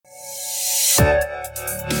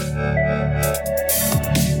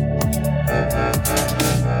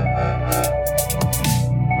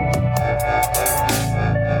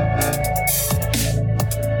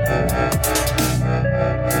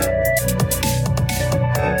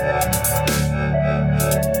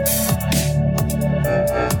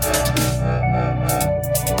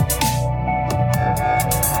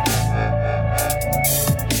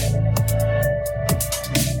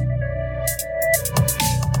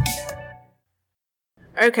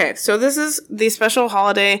Okay, so this is the special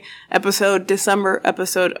holiday episode, December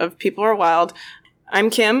episode of People Are Wild.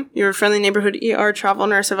 I'm Kim, your friendly neighborhood ER travel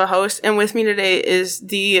nurse of a host, and with me today is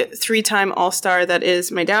the 3-time all-star that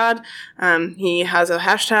is my dad. He has a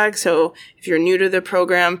hashtag, so if you're new to the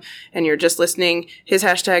program and you're just listening, his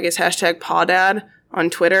hashtag is #PawDad on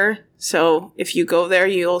Twitter. So if you go there,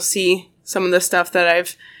 you'll see some of the stuff that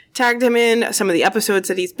I've tagged him in, some of the episodes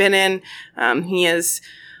that he's been in. He has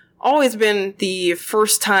always been the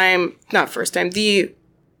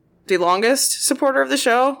the longest supporter of the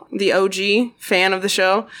show, the OG fan of the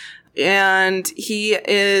show. And he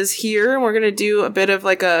is here. We're going to do a bit of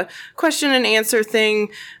like a question and answer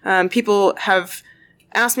thing. People have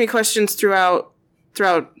asked me questions throughout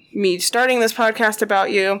me starting this podcast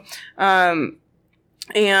about you.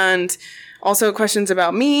 And also questions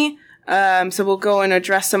about me. So we'll go and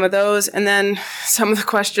address some of those. And then some of the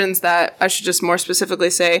questions that I should just more specifically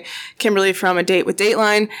say, Kimberly from A Date with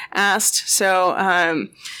Dateline asked. So,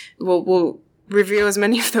 we'll review as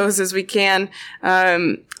many of those as we can.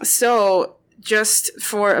 So just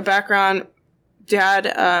for a background,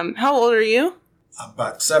 Dad, how old are you?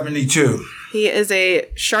 About 72. He is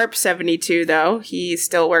a sharp 72 though. He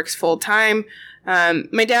still works full time.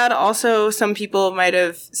 My dad also, some people might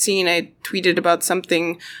have seen, I tweeted about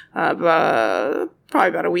something, probably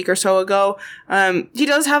about a week or so ago. He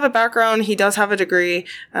does have a background. He does have a degree.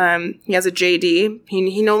 He has a JD.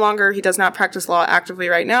 He does not practice law actively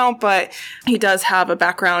right now, but he does have a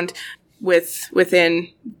background within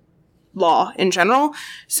law in general.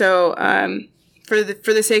 So,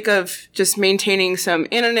 for the sake of just maintaining some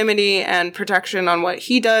anonymity and protection on what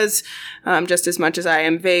he does, just as much as I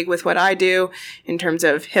am vague with what I do in terms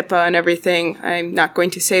of HIPAA and everything, I'm not going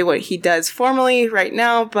to say what he does formally right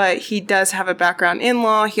now, but he does have a background in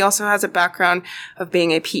law. He also has a background of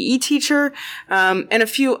being a PE teacher, and a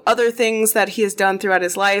few other things that he has done throughout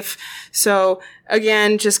his life. So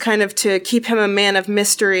again, just kind of to keep him a man of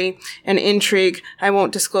mystery and intrigue, I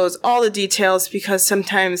won't disclose all the details because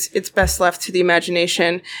sometimes it's best left to the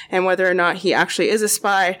imagination, and whether or not he actually is a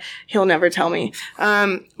spy, he'll never tell me.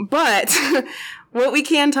 But what we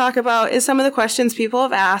can talk about is some of the questions people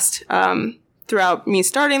have asked throughout me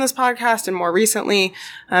starting this podcast and more recently,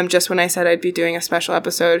 just when I said I'd be doing a special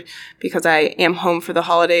episode because I am home for the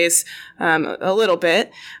holidays a little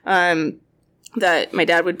bit. That my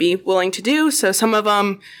dad would be willing to do. So some of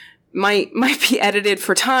them might be edited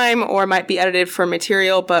for time or might be edited for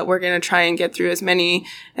material, but we're going to try and get through as many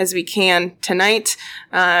as we can tonight,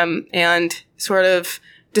 and sort of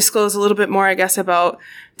disclose a little bit more, I guess, about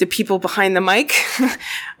the people behind the mic.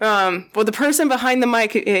 Well, the person behind the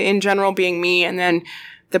mic in general being me, and then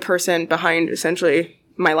the person behind essentially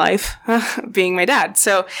my life being my dad.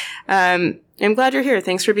 So, I'm glad you're here.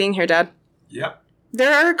 Thanks for being here, Dad. Yep.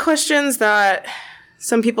 There are questions that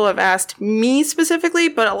some people have asked me specifically,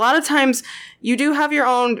 but a lot of times you do have your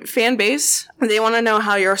own fan base. They want to know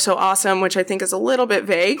how you're so awesome, which I think is a little bit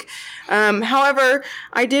vague. However,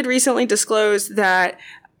 I did recently disclose that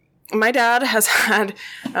my dad has had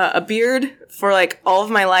a beard for like all of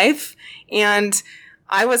my life, and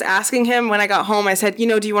I was asking him when I got home, I said, do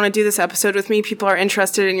you want to do this episode with me? People are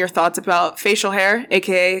interested in your thoughts about facial hair,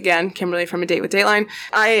 aka, again, Kimberly from A Date with Dateline.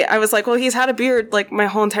 I was like, well, he's had a beard like my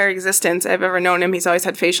whole entire existence. I've ever known him. He's always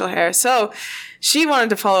had facial hair. So she wanted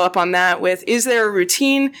to follow up on that with, is there a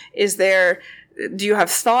routine? Do you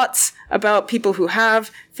have thoughts about people who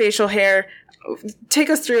have facial hair? Take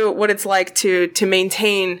us through what it's like to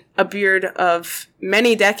maintain a beard of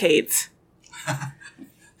many decades.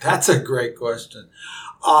 That's a great question.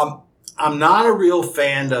 I'm not a real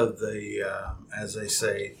fan of the, as they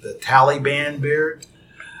say, the Taliban beard.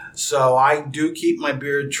 So I do keep my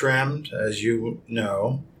beard trimmed, as you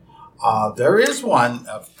know. There is one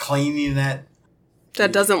of cleaning it.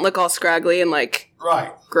 That doesn't look all scraggly and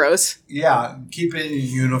right, gross. Yeah, keep it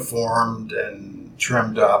uniformed and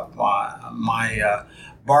trimmed up. My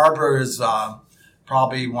barber is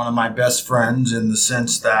probably one of my best friends in the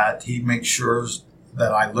sense that he makes sure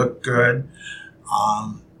that I look good.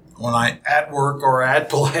 When I at work or at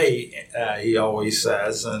play, he always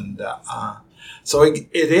says, and so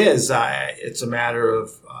it's a matter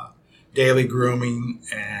of daily grooming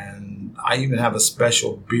and I even have a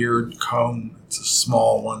special beard comb. It's a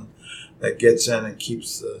small one that gets in and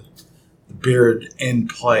keeps the beard in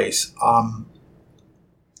place.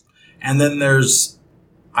 And then there's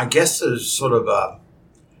sort of a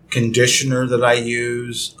conditioner that I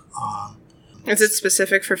use. Is it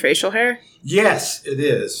specific for facial hair? Yes, it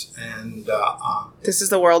is. And this is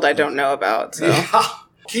the world I don't know about. So. Yeah,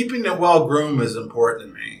 keeping it well groomed is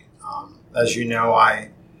important to me. As you know,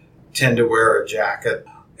 I tend to wear a jacket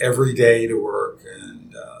every day to work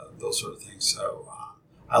and those sort of things. So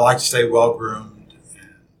I like to stay well groomed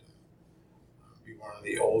and be one of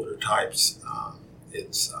the older types.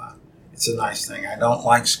 It's a nice thing. I don't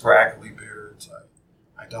like scraggly beards.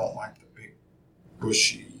 I don't like the big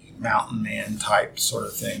bushy mountain man type sort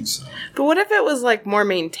of thing. So. But what if it was like more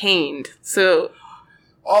maintained? So.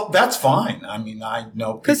 Oh, that's fine. I mean, I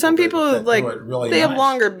know because some people that like really they nice. have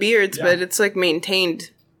longer beards, Yeah. but it's like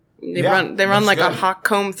maintained. They run that's like good. a hot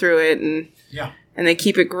comb through it, and they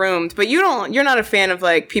keep it groomed. But you're not a fan of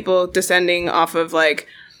like people descending off of like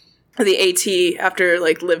the AT after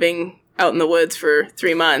like living out in the woods for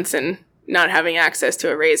 3 months and not having access to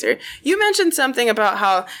a razor. You mentioned something about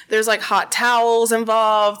how there's like hot towels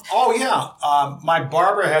involved. Oh, yeah. My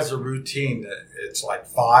barber has a routine that it's like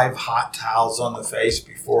 5 hot towels on the face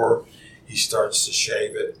before he starts to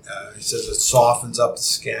shave it. He says it softens up the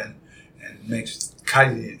skin and makes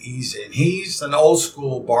cutting it easy. And he's an old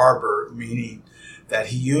school barber, meaning that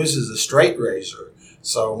he uses a straight razor.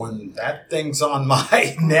 So when that thing's on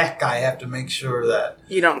my neck, I have to make sure that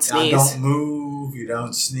you don't sneeze. I don't move, you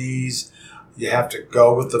don't sneeze. You have to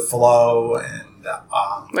go with the flow, and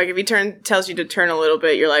like if he tells you to turn a little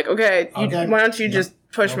bit, you're like, okay. Why don't you just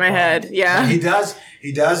push my head? Yeah, he does.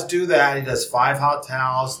 He does do that. He does 5 hot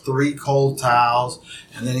towels, 3 cold towels,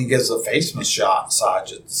 and then he gives a face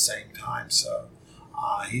massage at the same time. So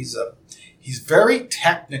he's very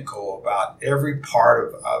technical about every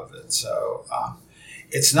part of it. So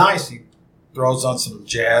it's nice. He throws on some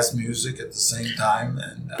jazz music at the same time,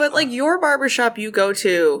 and but like your barbershop you go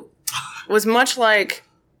to was much like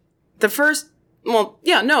the first. Well,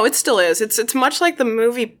 yeah, no, it still is. It's much like the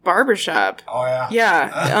movie Barbershop. Oh yeah,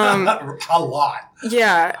 yeah, a lot.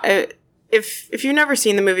 Yeah, if you've never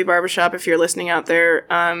seen the movie Barbershop, if you're listening out there,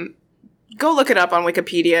 go look it up on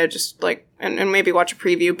Wikipedia. Just like and maybe watch a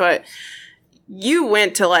preview. But you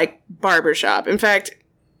went to like Barbershop. In fact,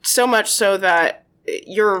 so much so that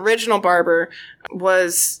your original barber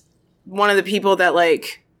was one of the people that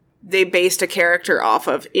like they based a character off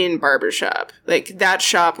of in Barbershop. Like that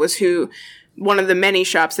shop was one of the many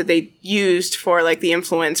shops that they used for like the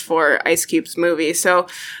influence for Ice Cube's movie. So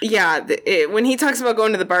yeah, when he talks about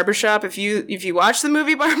going to the barbershop, if you watch the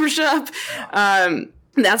movie Barbershop,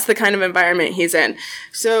 that's the kind of environment he's in.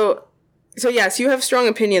 So yes, you have strong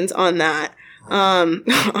opinions on that,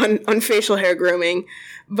 on facial hair grooming,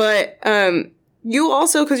 but, you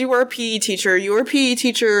also, because you were a PE teacher,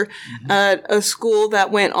 at a school that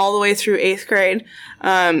went all the way through 8th grade.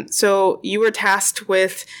 So you were tasked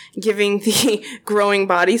with giving the growing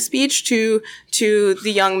body speech to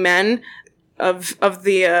the young men of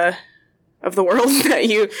the world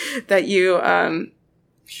that you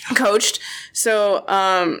coached.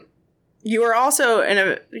 So, you were also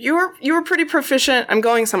you were pretty proficient. I'm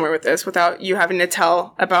going somewhere with this without you having to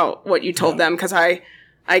tell about what you told them, because I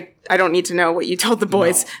don't need to know what you told the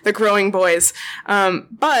boys, the growing boys.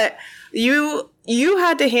 But you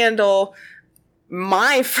had to handle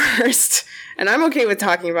my first, and I'm okay with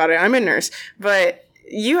talking about it. I'm a nurse, but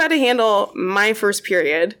you had to handle my first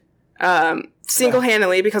period,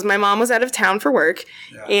 single-handedly because my mom was out of town for work.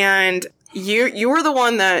 Yeah. And you were the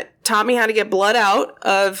one that taught me how to get blood out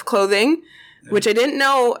of clothing, which I didn't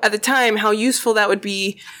know at the time how useful that would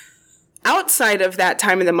be outside of that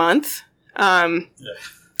time of the month.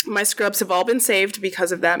 My scrubs have all been saved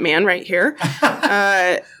because of that man right here.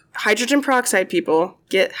 Hydrogen peroxide, people.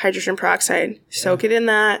 Get hydrogen peroxide. Soak it in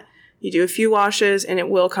that. You do a few washes and it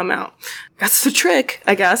will come out. That's the trick,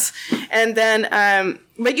 I guess. And then,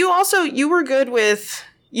 but you were good with,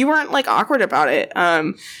 you weren't like awkward about it.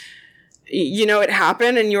 It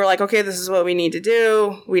happened and you were like, okay, this is what we need to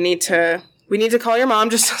do. We need to call your mom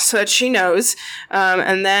just so that she knows.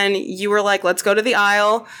 And then you were like, let's go to the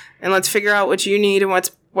aisle and let's figure out what you need and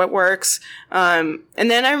what works. And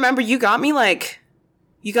then I remember you got me like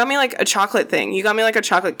a chocolate thing. You got me like a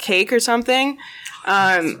chocolate cake or something.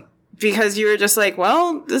 Because you were just like,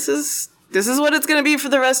 well, this is what it's going to be for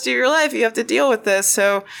the rest of your life. You have to deal with this.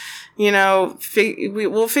 So,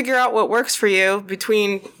 we'll figure out what works for you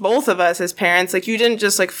between both of us as parents. Like you didn't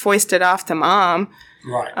just like foist it off to mom.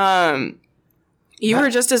 Right. You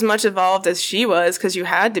were just as much involved as she was because you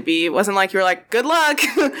had to be. It wasn't like you were like, good luck.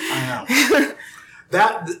 I know.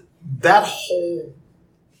 That whole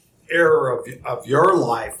era of your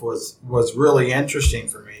life was really interesting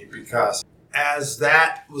for me because as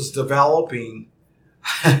that was developing,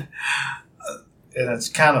 and it's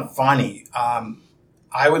kind of funny,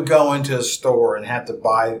 I would go into a store and have to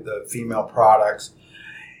buy the female products,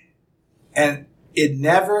 and it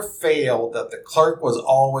never failed that the clerk was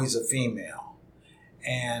always a female.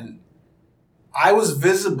 And I was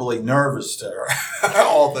visibly nervous to her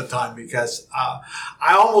all the time because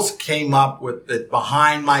I almost came up with it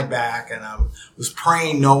behind my back, and I was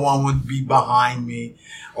praying no one would be behind me,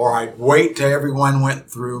 or I'd wait till everyone went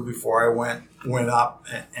through before I went up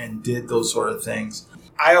and did those sort of things.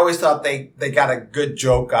 I always thought they got a good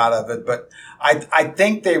joke out of it, but I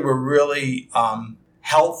think they were really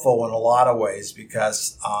helpful in a lot of ways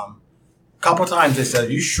because a couple of times they said,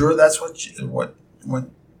 "Are you sure that's what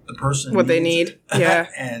the person what needs? They need?" Yeah.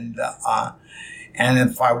 and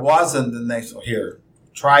if I wasn't, then they said, "Here,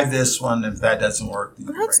 try this one. If that doesn't work."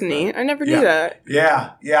 Well, that's neat. I never knew that.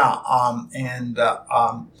 Yeah.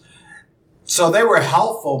 So they were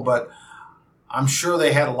helpful, but I'm sure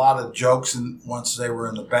they had a lot of jokes once they were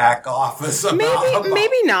in the back office.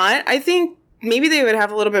 Maybe not. I think maybe they would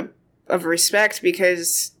have a little bit of respect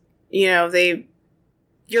because,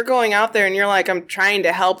 you're going out there and you're like, I'm trying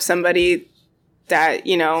to help somebody that,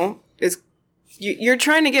 is, you're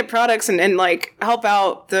trying to get products and like help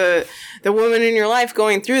out the woman in your life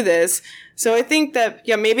going through this. So I think that,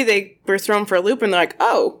 maybe they were thrown for a loop and they're like,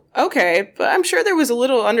 oh, okay. But I'm sure there was a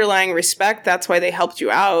little underlying respect. That's why they helped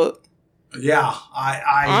you out. Yeah.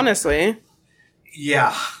 I honestly.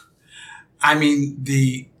 Yeah. I mean,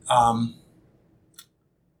 the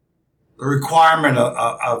requirement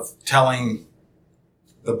of telling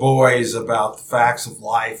the boys about the facts of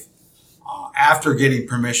life after getting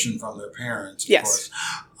permission from their parents, of course,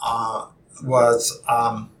 was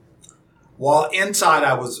while inside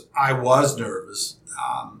I was nervous.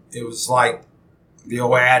 It was like the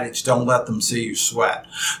old adage, "Don't let them see you sweat."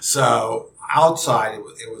 So outside,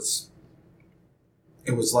 it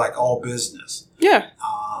was like all business. Yeah.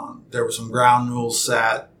 There were some ground rules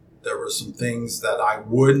set. There were some things that I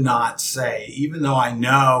would not say, even though I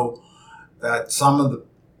know that some of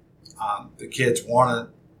the kids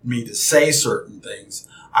wanted me to say certain things.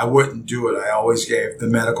 I wouldn't do it. I always gave the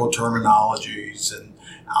medical terminologies and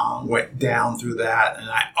went down through that. And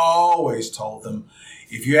I always told them,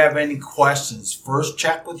 if you have any questions, first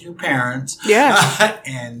check with your parents. Yeah.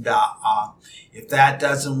 And if that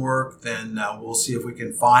doesn't work, then we'll see if we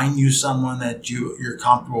can find you someone that you're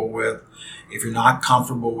comfortable with. If you're not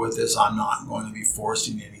comfortable with this, I'm not going to be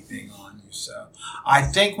forcing anything on you. So I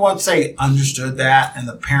think once they understood that and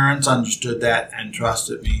the parents understood that and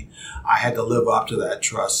trusted me, I had to live up to that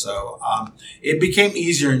trust. So it became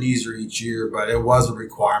easier and easier each year, but it was a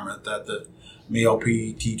requirement that the male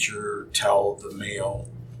PE teacher tell the male.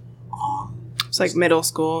 It's like middle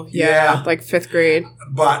school. Yeah. Like 5th grade.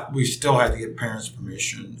 But we still had to get parents'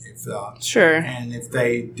 permission. Sure. And if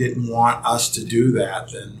they didn't want us to do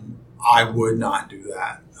that, then I would not do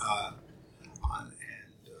that and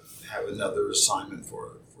have another assignment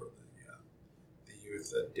for the youth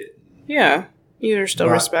that didn't. Yeah. You're still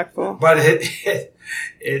respectful. But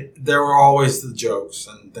there were always the jokes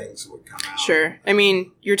and things that would come out. Sure. I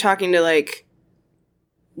mean, you're talking to like,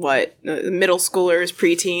 what, middle schoolers,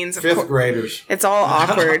 preteens, 5th graders. It's all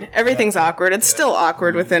awkward. Everything's awkward. It's still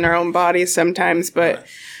awkward within our own bodies sometimes, but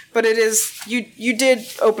it is. You did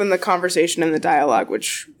open the conversation and the dialogue,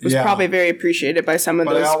 which was probably very appreciated by some of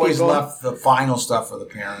those people. But I always left the final stuff for the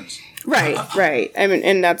parents. Right. I mean,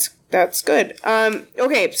 and that's good.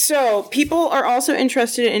 Okay, so people are also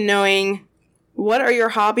interested in knowing what are your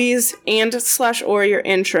hobbies or your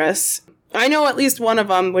interests. I know at least one of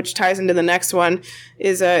them, which ties into the next one,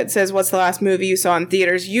 is it says, "What's the last movie you saw in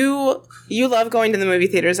theaters?" You love going to the movie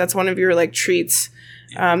theaters. That's one of your like treats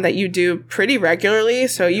that you do pretty regularly.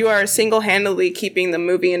 So you are single-handedly keeping the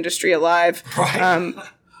movie industry alive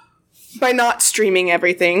by not streaming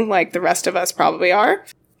everything like the rest of us probably are.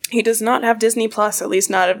 He does not have Disney Plus, at least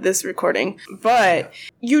not of this recording. But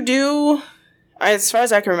you do, as far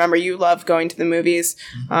as I can remember, you love going to the movies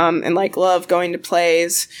and like love going to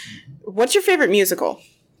plays. What's your favorite musical?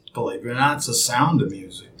 Believe it or not, it's The Sound of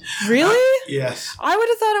Music. Really? Yes. I would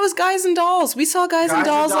have thought it was Guys and Dolls. We saw Guys and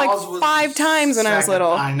Dolls like 5 times when I was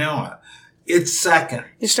little. I know it. It's second.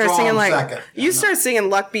 You start singing start singing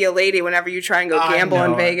 "Luck Be a Lady" whenever you try and go gamble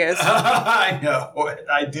in Vegas. I know it.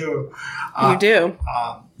 I do. You do.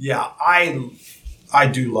 Yeah, I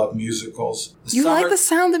do love musicals. You like The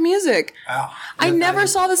Sound of Music. I never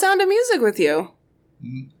saw The Sound of Music with you.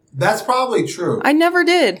 That's probably true. I never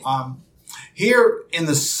did. Here in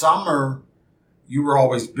the summer, you were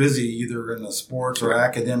always busy either in a sports or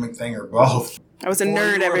academic thing or both. I was a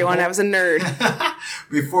nerd, everyone. I was a nerd.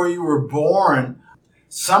 Before you were born,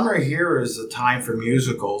 summer here is a time for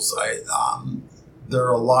musicals. There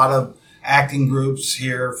are a lot of acting groups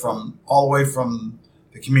here from all the way from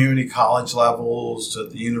the community college levels to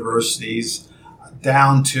the universities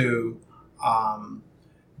down to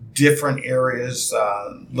different areas,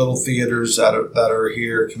 little theaters that are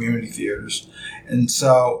here, community theaters. And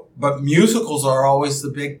so, but musicals are always the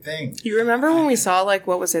big thing. You remember when we saw, like,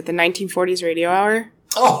 what was it, the 1940s Radio Hour?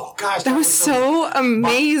 Oh, gosh. That was so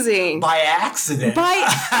amazing. By accident.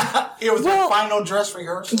 It was a final dress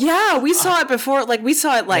rehearsal. Yeah, we saw it before. Like, we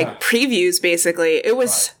saw it, previews, basically. It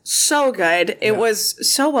was so good. It was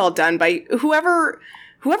so well done by whoever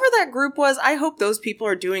that group was. I hope those people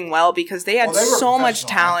are doing well because they had so much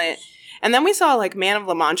talent. And then we saw, like, Man of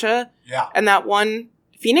La Mancha. Yeah. And that one,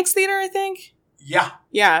 Phoenix Theater, I think? Yeah.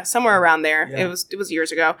 Yeah, somewhere around there. Yeah. It was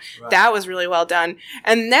years ago. Right. That was really well done.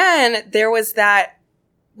 And then there was that,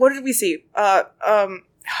 what did we see?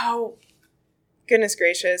 Oh, goodness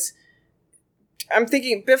gracious. I'm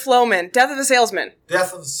thinking Biff Loman, Death of the Salesman.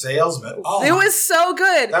 Death of the Salesman. Oh, it was so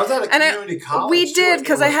good. That was at a community college. We did,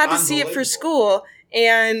 because I had to see it for school.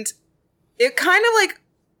 And it kind of like,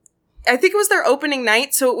 I think it was their opening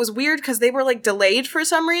night, so it was weird because they were like delayed for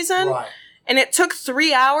some reason. Right. And it took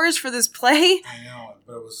 3 hours for this play. I know,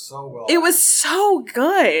 but it was so well. It was so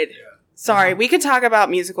good. Yeah. Sorry, we could talk about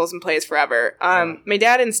musicals and plays forever. My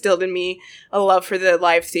dad instilled in me a love for the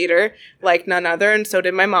live theater like none other, and so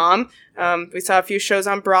did my mom. We saw a few shows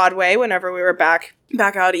on Broadway whenever we were back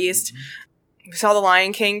out east. Mm-hmm. We saw The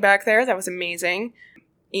Lion King back there. That was amazing.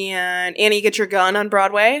 And Annie, Get Your Gun on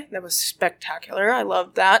Broadway. That was spectacular. I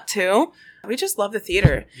loved that, too. We just love the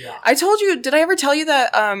theater. Yeah. I told you, did I ever tell you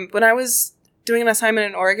that when I was doing an assignment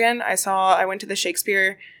in Oregon, I went to the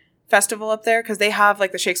Shakespeare Festival up there because they have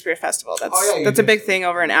like the Shakespeare Festival. That's a big thing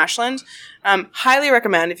over in Ashland. Highly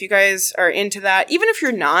recommend if you guys are into that. Even if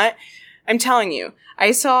you're not, I'm telling you,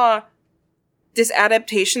 I saw this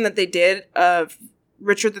adaptation that they did of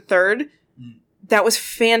Richard III. That was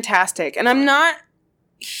fantastic. And I'm not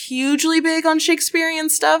hugely big on Shakespearean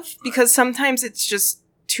stuff because sometimes it's just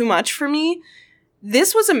too much for me.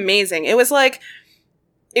 This was amazing. It was like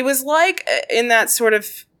in that sort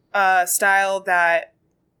of style that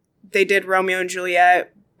they did Romeo and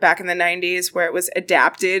Juliet back in the 90s, where it was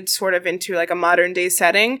adapted sort of into like a modern day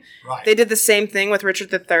setting. Right. They did the same thing with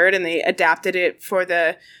Richard III, and they adapted it for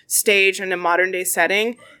the stage in a modern day setting.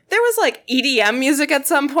 Right. There was like EDM music at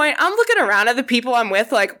some point. I'm looking around at the people I'm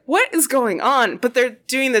with like, what is going on? But they're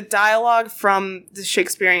doing the dialogue from the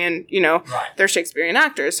Shakespearean, they're Shakespearean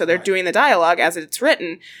actors, so they're doing the dialogue as it's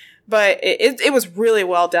written. But it was really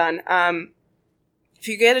well done. If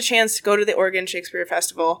you get a chance to go to the Oregon Shakespeare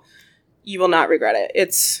Festival, you will not regret it.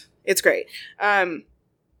 It's great. So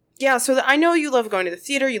I know you love going to the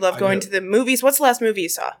theater. You love going to the movies. What's the last movie you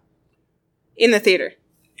saw? In the theater.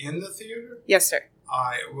 In the theater? Yes, sir.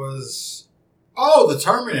 It was... Oh, The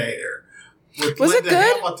Terminator. With was Linda it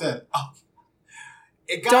good? Hamilton. Oh,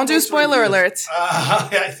 don't do spoiler alerts.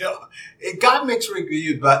 I know. It got mixed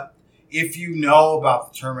reviews, but if you know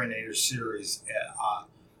about the Terminator series,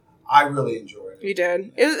 I really enjoyed it. You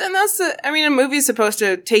did. And that's a movie's supposed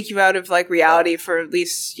to take you out of like reality for at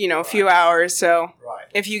least, a few hours. So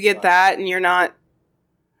if you get that and you're not...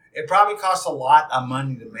 It probably cost a lot of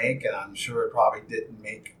money to make, and I'm sure it probably didn't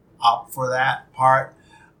make up for that part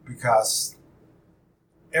because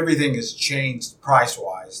everything has changed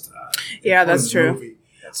price-wise. Yeah, that's true. Movie.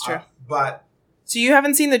 That's true. But... So you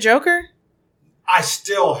haven't seen The Joker? I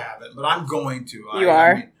still haven't, but I'm going to. You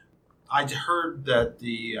are? I heard that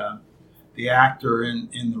the actor in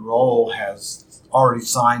the role has already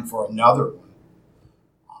signed for another one.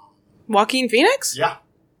 Joaquin Phoenix? Yeah.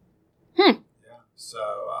 Yeah. So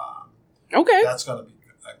okay, that's going to be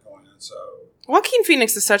going on. So Joaquin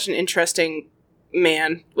Phoenix is such an interesting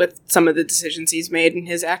man with some of the decisions he's made in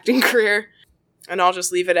his acting career, and I'll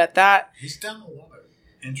just leave it at that. He's done a lot of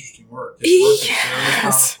interesting work.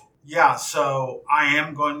 Yes. Yeah, so I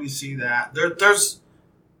am going to see that. There's,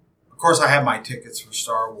 of course, I have my tickets for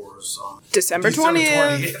Star Wars on December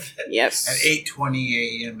 20th. Yes, at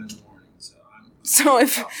 8:20 a.m. in the morning. So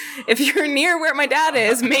if you're near where my dad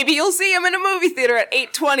is, maybe you'll see him in a movie theater at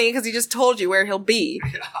 8:20 because he just told you where he'll be.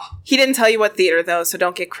 Yeah. He didn't tell you what theater though, so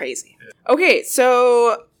don't get crazy. Yeah. Okay,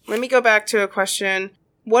 so let me go back to a question.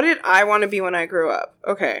 What did I want to be when I grew up?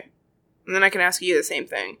 Okay, and then I can ask you the same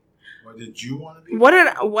thing. What did you want to be? What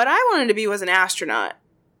I wanted to be was an astronaut.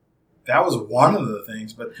 That was one of the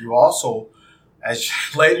things, but you also as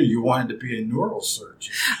later you wanted to be a neurosurgeon.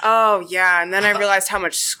 Oh, yeah. And then I realized how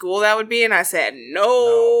much school that would be, and I said,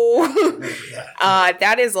 no.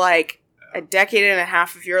 That is like a decade and a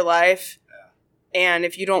half of your life. Yeah. And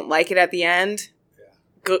if you don't like it at the end,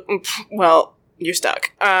 well, you're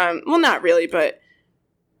stuck. Well, not really, but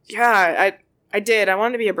yeah, I did. I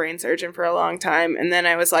wanted to be a brain surgeon for a long time. And then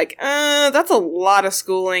I was like, that's a lot of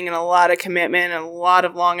schooling and a lot of commitment and a lot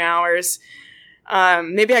of long hours.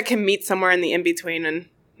 Maybe I can meet somewhere in the in-between, and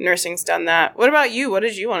nursing's done that. What about you? What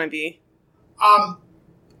did you want to be?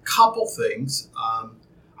 Couple things.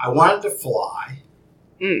 I wanted to fly.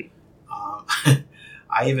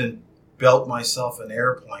 I even built myself an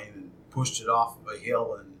airplane and pushed it off of a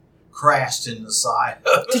hill and crashed in the side.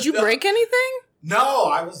 Did you break anything? No,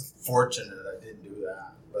 I was fortunate I didn't do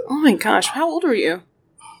that. But, oh my gosh, how old were you?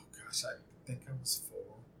 Oh gosh, I think I was 4.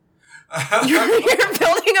 You're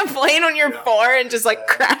building a plane when you're 4 and just like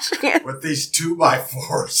crashing it with these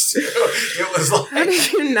 2x4s. It was like, how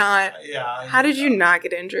did you not? Yeah. How did you not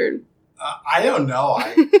get injured? I don't know.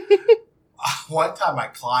 One time I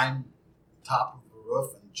climbed top of the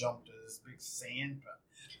roof and jumped to this big sand.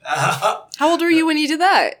 How old were you when you did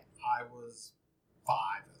that? I was 5.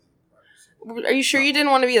 Are you sure you didn't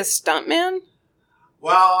want to be a stuntman?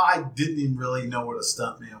 Well, I didn't even really know what a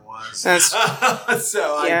stuntman was.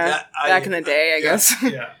 So yeah, back in the day, I guess.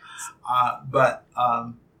 Yeah. But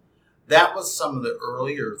that was some of the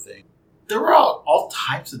earlier things. There were all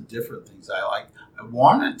types of different things I liked. I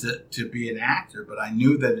wanted to be an actor, but I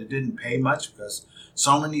knew that it didn't pay much because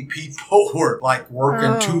so many people were like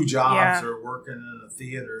working 2 jobs or working in a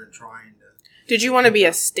theater and trying to. Did you want to be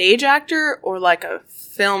a stage actor or like a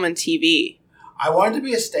film and TV? I wanted to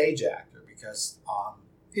be a stage actor because.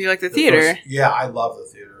 You like the theater? I love the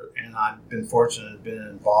theater, and I've been fortunate to have been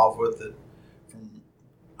involved with it from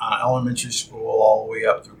elementary school all the way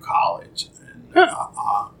up through college. And,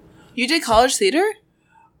 you did college theater?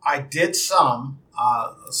 I did some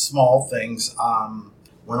small things.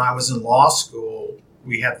 When I was in law school,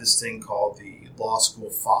 we had this thing called the Law School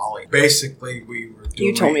Folly. Basically, we were doing...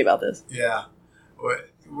 You told me about this. Yeah.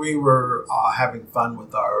 We were having fun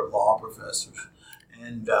with our law professors.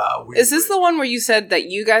 And is this the one where you said that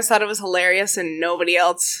you guys thought it was hilarious and nobody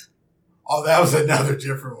else? Oh, that was another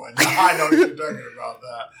different one. I know what you're talking about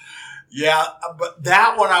that. Yeah, but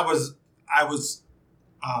that one I was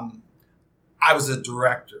a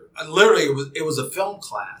director. Literally, it was a film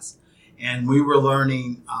class, and we were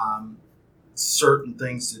learning certain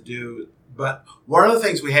things to do. But one of the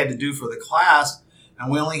things we had to do for the class, and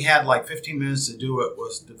we only had like 15 minutes to do it,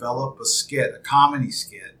 was develop a skit, a comedy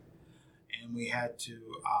skit. We had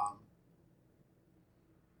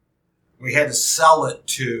to sell it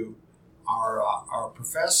to our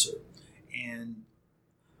professor, and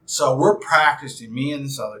so we're practicing, me and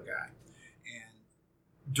this other guy. And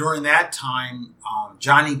during that time,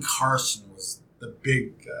 Johnny Carson was the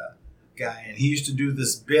big guy, and he used to do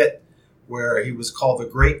this bit where he was called the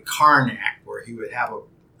Great Karnak, where he would have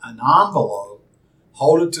an envelope,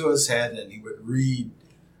 hold it to his head, and he would read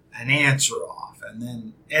an answer off. And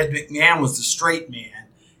then Ed McMahon was the straight man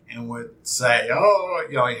and would say,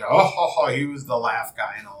 he was the laugh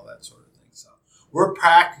guy and all that sort of thing. So we're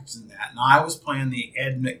practicing that. And I was playing the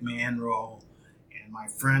Ed McMahon role, and my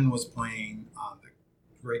friend was playing the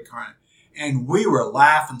Great Karnak. And we were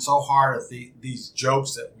laughing so hard at these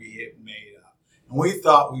jokes that we had made up. And we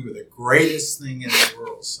thought we were the greatest thing in the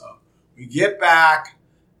world. So we get back,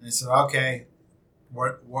 and they said, okay,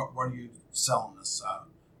 what are you selling us?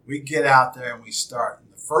 We get out there and we start.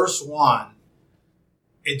 And the first one,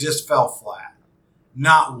 it just fell flat.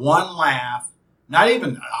 Not one laugh, not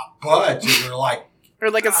even a budge. It were like... or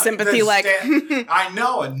like a sympathy, like... I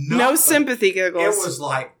know. And no sympathy giggles. It was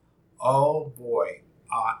like, oh boy.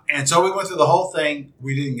 And so we went through the whole thing.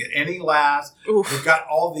 We didn't get any laughs. Oof. We got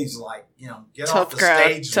all these like, get tough off the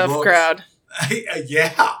crowd. stage Tough looks. Crowd.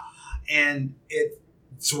 Yeah. And it's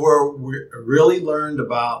where we really learned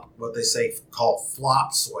about what they say called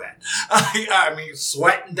flop sweat. I mean,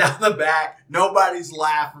 sweating down the back. Nobody's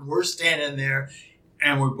laughing. We're standing there,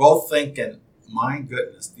 and we're both thinking, my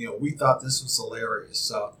goodness, we thought this was hilarious.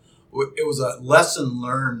 So it was a lesson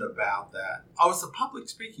learned about that. Oh, it's a public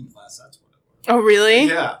speaking class. That's what it was. Oh, really?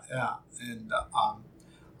 Yeah. And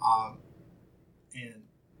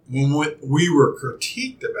when we were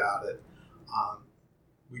critiqued about it,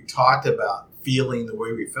 we talked about feeling the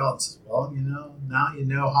way we felt. And says, well, now you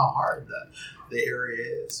know how hard the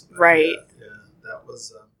area is. But right. Yeah,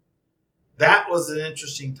 that was an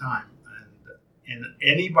interesting time. And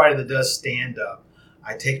anybody that does stand up,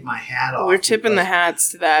 I take my hat off. We're tipping the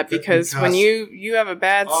hats to that because when you have a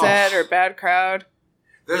bad set or a bad crowd.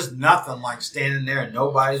 There's nothing like standing there and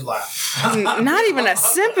nobody's laughing. Not even a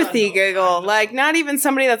sympathy giggle. Like, not even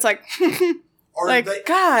somebody that's like, or like,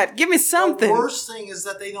 God, give me something. The worst thing is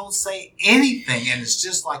that they don't say anything, and it's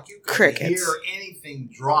just like you can hear anything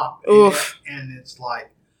drop in it, and it's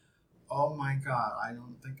like, oh my God, I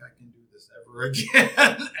don't think I can do this ever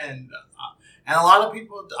again. And a lot of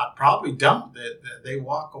people probably don't. They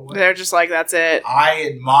walk away. They're just like, that's it. I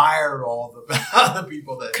admire all the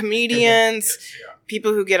people that comedians,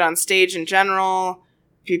 people who get on stage in general,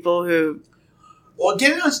 people who. Well,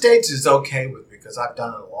 getting on stage is okay with me because I've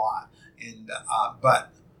done it a lot, and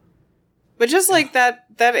but just like that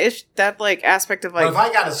like aspect of like if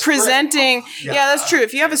I got a presenting, script, that's true.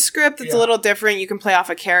 If you have a script that's a little different, you can play off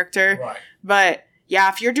a character. Right. But yeah,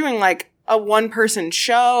 if you're doing like a one-person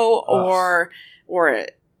show or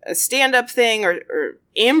a stand-up thing or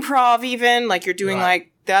improv, even like you're doing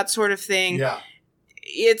like that sort of thing. Yeah.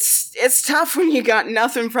 It's tough when you got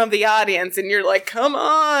nothing from the audience and you're like, come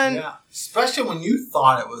on. Yeah. Especially when you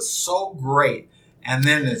thought it was so great. And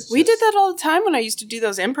then we did that all the time when I used to do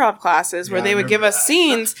those improv classes where they would give us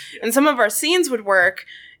scenes and some of our scenes would work.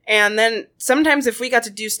 And then sometimes if we got to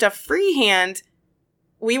do stuff freehand,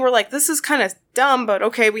 we were like, this is kind of dumb, but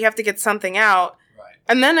okay, we have to get something out. Right.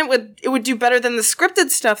 And then it would do better than the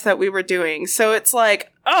scripted stuff that we were doing. So it's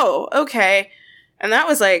like, oh, okay. And that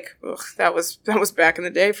was like, that was back in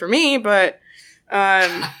the day for me, but,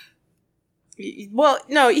 well,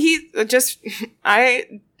 no, I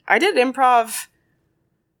did improv.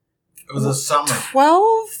 It was a summer.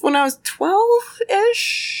 12? When I was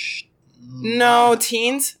 12-ish? No,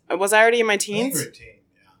 teens. Was I already in my teens? Maybe teen,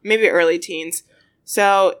 Maybe early teens. Yeah.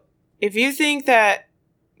 So, if you think that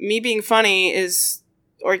me being funny is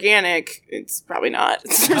organic, it's probably not.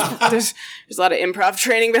 There's a lot of improv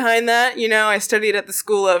training behind that. You know, I studied at the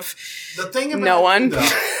school of the thing about no one.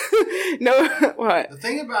 No, what? The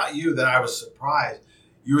thing about you that I was surprised,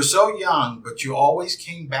 you were so young, but you always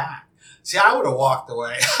came back. See, I would have walked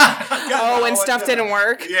away. And stuff didn't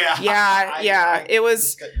work? Yeah. It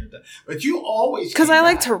was... But you always... Because I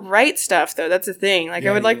like to write stuff, though. That's the thing. Like,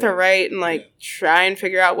 I would like to write and, try and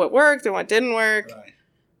figure out what worked and what didn't work. Right.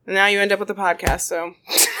 And now you end up with a podcast, so...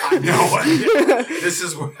 I know. This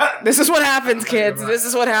is what happens, kids. This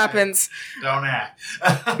is what happens. Don't act.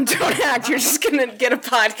 Don't act. You're just going to get a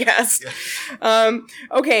podcast. Yeah.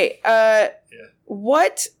 Okay.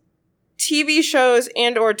 What TV shows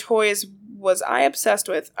and or toys was I obsessed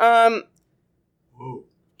with? Ooh.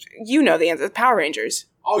 You know the answer. Power Rangers.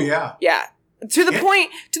 Oh, yeah. Yeah. To the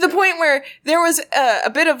point where there was a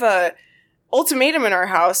bit of a ultimatum in our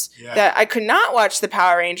house that I could not watch the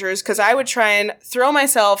Power Rangers because I would try and throw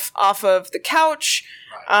myself off of the couch,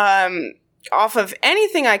 off of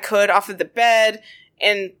anything I could, off of the bed,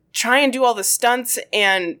 and try and do all the stunts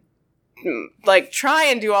and try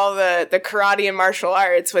and do all the karate and martial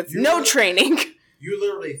arts with no training. You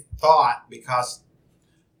literally thought because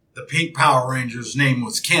the Pink Power Ranger's name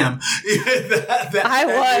was Kim. It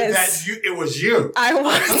was you. I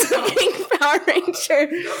was the Pink Power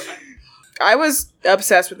Ranger. I was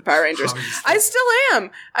obsessed with the Power Rangers. I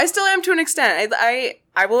still am to an extent.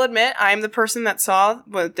 I will admit I'm the person that saw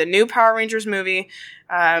the new Power Rangers movie.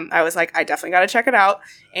 I was like, I definitely got to check it out.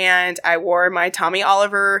 And I wore my Tommy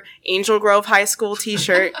Oliver Angel Grove High School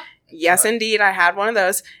t-shirt. Yes, indeed. I had one of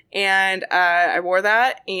those. And I wore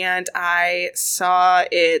that. And I saw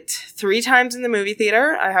it 3 times in the movie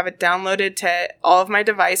theater. I have it downloaded to all of my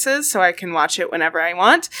devices so I can watch it whenever I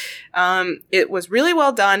want. It was really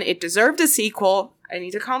well done. It deserved a sequel. I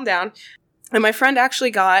need to calm down. And my friend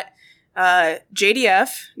actually got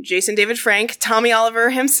JDF, Jason David Frank, Tommy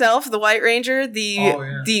Oliver himself, the White Ranger,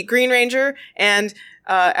 the Green Ranger, and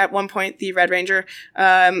at one point the Red Ranger.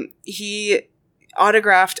 He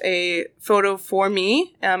autographed a photo for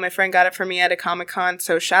me. My friend got it for me at a Comic-Con.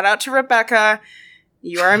 So shout out to Rebecca.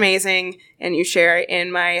 You are amazing, and you share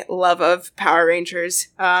in my love of Power Rangers.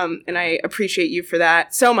 And I appreciate you for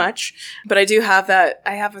that so much. But I do have that.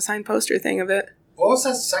 I have a signed poster thing of it. What was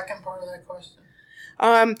that second part of that question?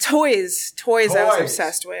 Toys I was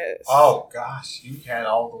obsessed with. Oh gosh, you had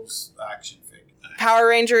all those action figures. Power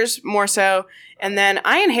Rangers more so, and then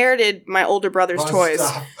I inherited my older brother's toys.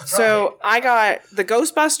 So I got the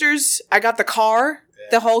Ghostbusters. I got the car,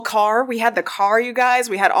 the whole car. We had the car, you guys.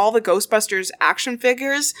 We had all the Ghostbusters action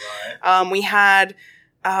figures. Right. We had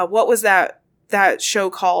what was that show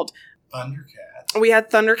called? Thundercats. We had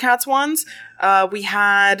Thundercats ones. We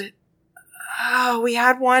had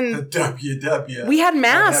one. The WW. We had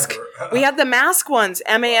Mask. We had the Mask ones.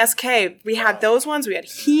 Mask. We had those ones. We had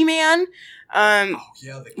He-Man.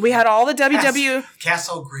 We had all the WW.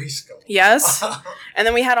 Castle Grayskull. Yes. And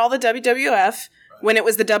then we had all the WWF. when it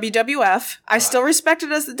was the WWF. I still respect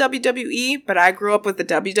it as the WWE, but I grew up with the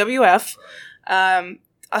WWF.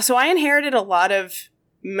 So I inherited a lot of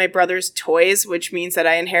my brother's toys, which means that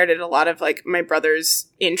I inherited a lot of like my brother's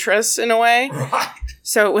interests in a way. Right.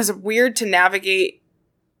 So it was weird to navigate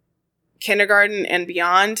kindergarten and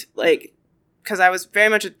beyond, like, because I was very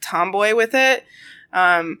much a tomboy with it.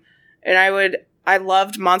 And I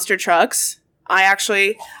loved monster trucks.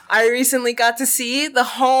 I recently got to see the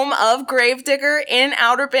home of Gravedigger in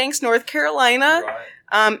Outer Banks, North Carolina.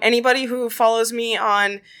 Right. Anybody who follows me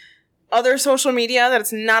on other social media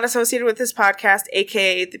that's not associated with this podcast,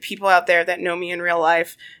 aka the people out there that know me in real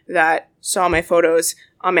life that saw my photos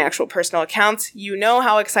on my actual personal accounts, you know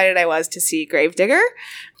how excited I was to see Gravedigger.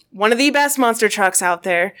 One of the best monster trucks out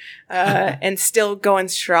there, and still going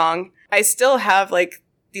strong. I still have like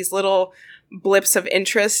these little blips of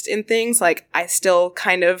interest in things. Like I still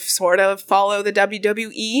kind of sort of follow the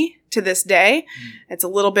WWE to this day. It's a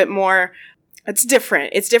little bit more, it's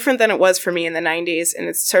different. It's different than it was for me in the 90s, and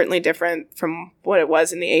it's certainly different from what it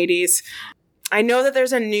was in the 80s. I know that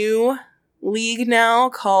there's a new league now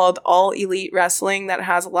called All Elite Wrestling that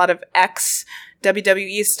has a lot of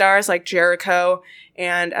ex-WWE stars like Jericho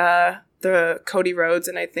and the Cody Rhodes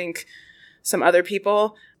and I think some other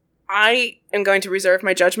people. I am going to reserve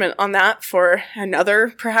my judgment on that for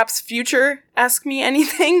another, perhaps future Ask Me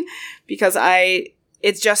Anything, because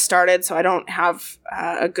it's just started, so I don't have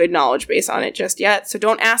a good knowledge base on it just yet. So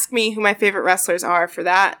don't ask me who my favorite wrestlers are for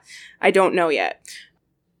that. I don't know yet.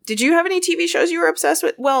 Did you have any TV shows you were obsessed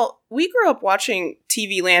with? Well, we grew up watching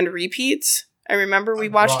TV Land repeats. I remember we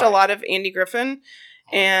watched a lot of Andy Griffin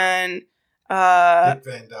and Dick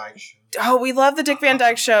Van Dyke Show. Oh, we love the Dick Van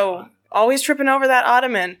Dyke Show. Always tripping over that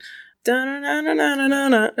ottoman.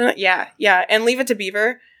 Yeah, and Leave It to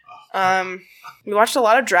Beaver. We watched a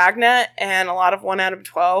lot of Dragnet and a lot of 1 out of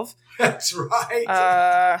 12. That's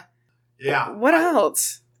right. Yeah. What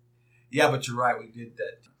else? Yeah, but you're right. We did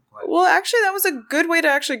that. Well, actually, that was a good way to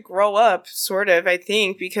actually grow up, sort of, I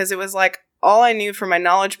think, because it was like all I knew for my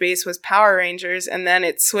knowledge base was Power Rangers, and then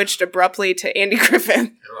it switched abruptly to Andy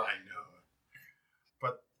Griffin. I know.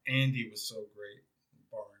 But Andy was so great.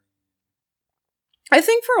 I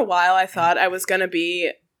think for a while I thought I was going to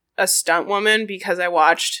be a stunt woman because I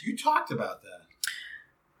watched... You talked about that.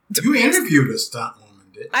 You interviewed a stunt woman,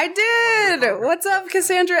 didn't you? I did! What's up,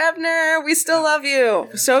 Cassandra Ebner? We still love you.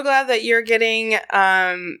 Yeah. So glad that you're getting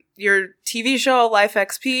your TV show, Life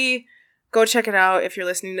XP. Go check it out if you're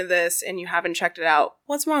listening to this and you haven't checked it out.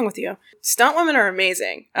 What's wrong with you? Stunt women are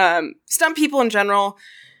amazing. Stunt people in general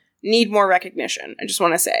need more recognition, I just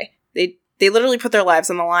want to say. They literally put their lives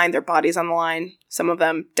on the line, their bodies on the line. Some of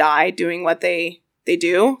them die doing what they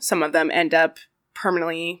do. Some of them end up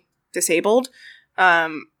permanently disabled.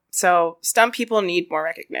 So stunt people need more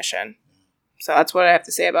recognition. So that's what I have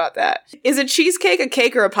to say about that. Is a cheesecake a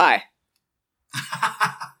cake or a pie?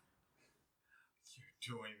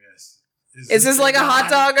 You're doing this. Is this like a hot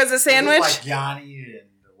dog as a sandwich? Like Yanni and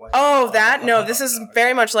that? No, this is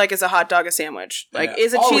very much like is a hot dog a sandwich. Like,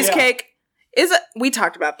 is a cheesecake... We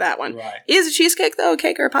talked about that one. Right. Is a cheesecake, though, a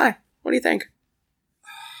cake or a pie? What do you think?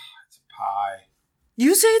 It's a pie.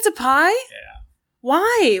 You say it's a pie? Yeah.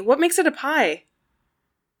 Why? What makes it a pie?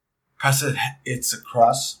 Because it's a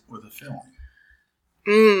crust with a filling.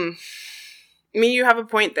 I mean, you have a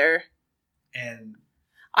point there. And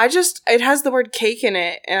it has the word cake in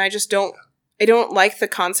it, and I don't like the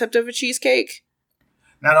concept of a cheesecake.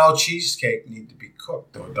 Not all cheesecake need to be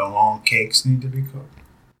cooked, though. Don't all cakes need to be cooked?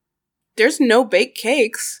 There's no baked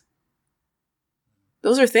cakes.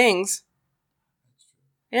 Those are things.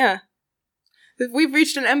 Yeah. We've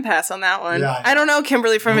reached an impasse on that one. Yeah, I don't know,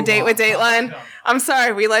 Kimberly from A Date with Dateline. I'm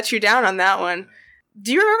sorry, we let you down on that one.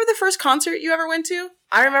 Do you remember the first concert you ever went to?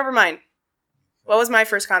 I remember mine. What was my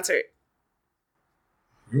first concert?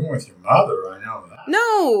 You went with your mother, I know that.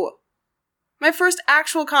 No! My first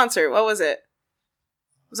actual concert, what was it?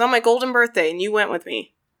 It was on my golden birthday, and you went with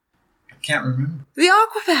me. I can't remember. The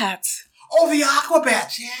Aquabats. Oh, the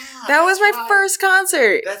Aquabats, yeah. That was my first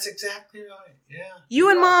concert. That's exactly right, yeah. You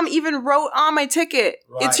and Mom even wrote on my ticket,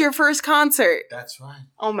 It's your first concert. That's right.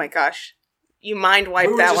 Oh my gosh. You mind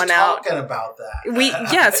wiped that one out. We were just talking about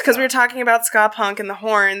that. Yes, because we were talking about ska punk and the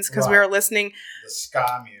horns, because we were listening. The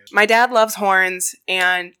ska music. My dad loves horns,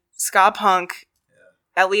 and ska punk,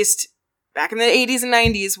 at least back in the 80s and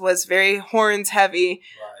 90s, was very horns heavy.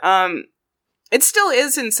 Right. It still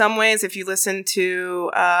is in some ways if you listen to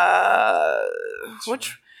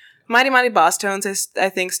Mighty Mighty Boss Tones, I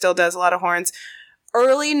think still does a lot of horns.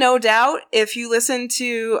 Early, no doubt, if you listen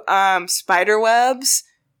to Spiderwebs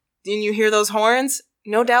and you hear those horns,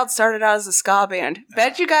 No Doubt started out as a ska band.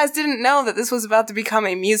 Bet you guys didn't know that this was about to become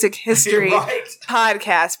a music history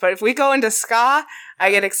podcast. But if we go into ska, I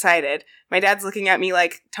get excited. My dad's looking at me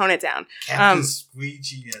like, tone it down. Captain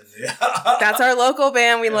Squeegee. That's our local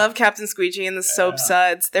band. We love Captain Squeegee and the Soap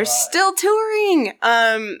Suds. They're still touring.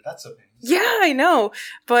 That's amazing. Yeah, I know.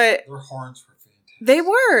 But their horns were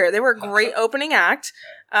fantastic. They were a great opening act.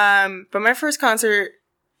 But my first concert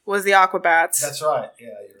was the Aquabats. That's right. Yeah,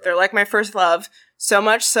 you're right. They're like my first love. So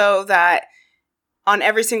much so that on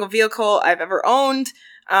every single vehicle I've ever owned,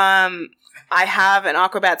 I have an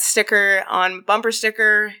Aquabat sticker on bumper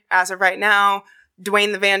sticker as of right now.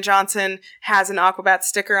 Dwayne the Van Johnson has an Aquabat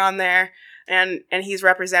sticker on there, and he's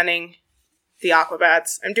representing the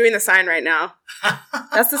Aquabats. I'm doing the sign right now.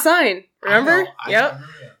 That's the sign. Remember? Yep.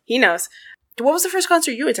 He knows. What was the first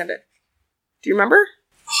concert you attended? Do you remember?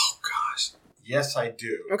 Oh, gosh. Yes, I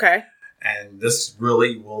do. Okay. And this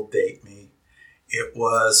really will date me. It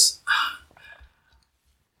was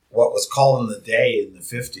what was called in the day in the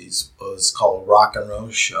 50s was called Rock and Roll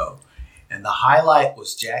Show. And the highlight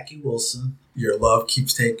was Jackie Wilson, Your Love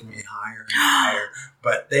Keeps Taking Me Higher and Higher.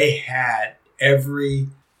 But they had every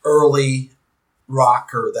early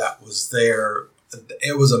rocker that was there.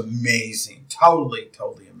 It was amazing. Totally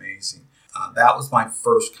amazing. That was my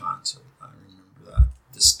first concert. I remember that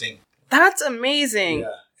distinctly. That's amazing.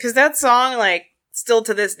 Because that song, like, still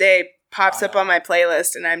to this day, pops up on my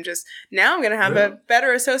playlist, and I'm going to have a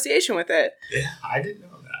better association with it. Yeah, I didn't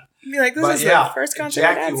know that. Be like, this is the first concert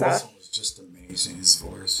Jackie Wilson was just amazing, his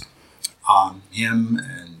voice. Him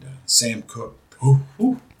and Sam Cooke,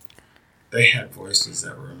 they had voices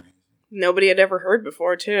that were amazing. Nobody had ever heard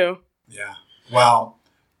before, too. Yeah. Well,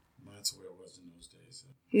 that's the way it was in those days.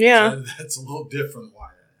 Yeah. So that's a little different why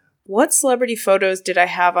that happened. What celebrity photos did I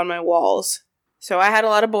have on my walls? So I had a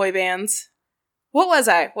lot of boy bands. What was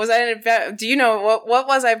I? Do you know, what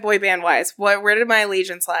was I boy band wise? Where did my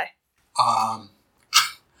allegiance lie? I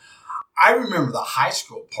remember the high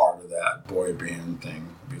school part of that boy band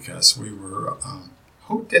thing because we were,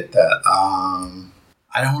 who did that?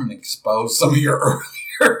 I don't want to expose some of your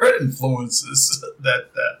earlier influences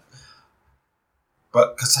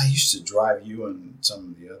but because I used to drive you and some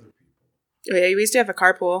of the other people. Oh, yeah, we used to have a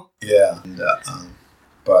carpool. Yeah. And,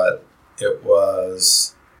 but it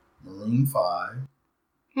was Maroon 5.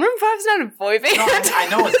 Maroon 5's not a boy band. No, I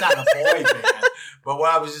know it's not a boy band, but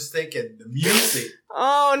what I was just thinking, the music.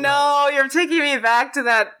 Oh, no, you're taking me back to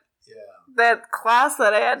that class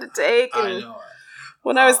that I had to take I know it.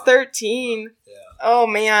 When I was 13. Yeah. Oh,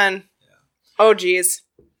 man. Yeah. Oh, geez.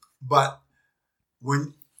 But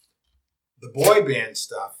when the boy band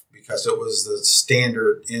stuff, because it was the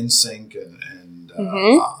standard NSYNC and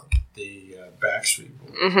the Backstreet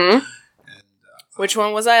Boys. Mm-hmm. And, which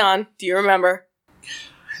one was I on? Do you remember?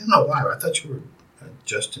 I don't know why. I thought you were a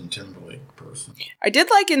Justin Timberlake person. I did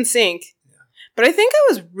like NSYNC, but I think I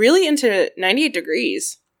was really into 98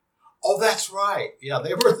 Degrees. Oh, that's right. Yeah,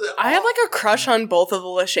 they were. I had like a crush on both of the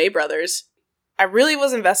Lachey brothers. I really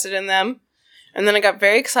was invested in them. And then I got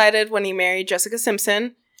very excited when he married Jessica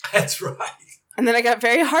Simpson. That's right. And then I got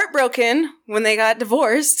very heartbroken when they got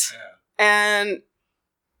divorced. Yeah. And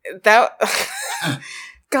that...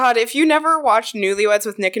 God, if you never watched Newlyweds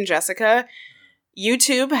with Nick and Jessica,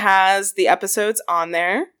 YouTube has the episodes on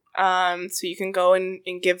there. So you can go and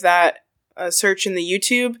give that a search in the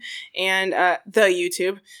YouTube and the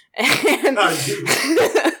YouTube.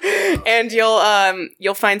 And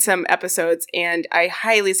you'll find some episodes, and I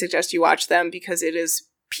highly suggest you watch them because it is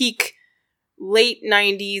peak late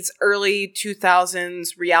 90s, early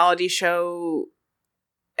 2000s reality show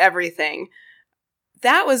everything.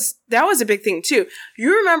 That was a big thing too.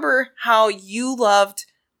 You remember how you loved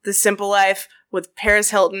The Simple Life with Paris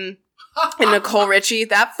Hilton and Nicole Richie?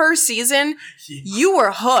 That first season, you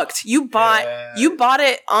were hooked. You bought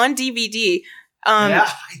it on DVD.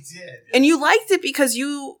 I did. Yeah. And you liked it because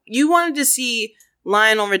you wanted to see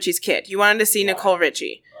Lionel Richie's kid. You wanted to see Nicole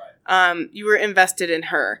Richie. Right. You were invested in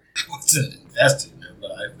her. I wasn't invested in her, but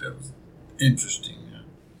it was interesting.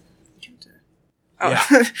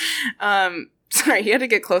 Sorry, he had to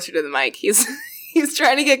get closer to the mic. He's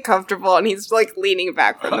trying to get comfortable, and he's like leaning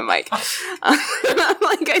back from the mic. I'm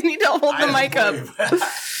like, I need to hold the mic up.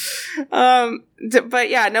 But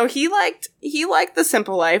yeah, no, he liked The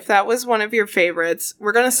Simple Life. That was one of your favorites.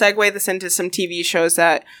 We're gonna segue this into some TV shows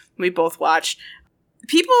that we both watched.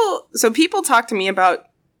 People talk to me about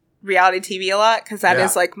reality TV a lot because that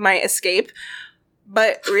is like my escape.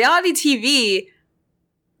 But reality TV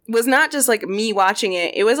was not just like me watching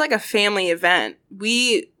it. It was like a family event.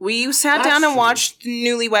 We sat down and watched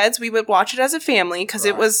Newlyweds. We would watch it as a family because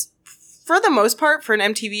it was for the most part, for an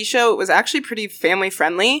MTV show, it was actually pretty family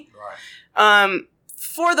friendly. Right.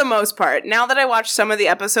 For the most part. Now that I watch some of the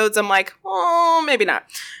episodes, I'm like, oh, maybe not.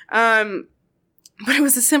 But it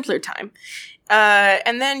was a simpler time.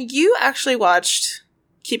 And then you actually watched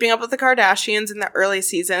Keeping Up with the Kardashians in the early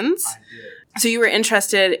seasons. I did. So you were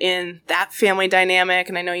interested in that family dynamic,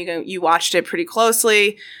 and I know you watched it pretty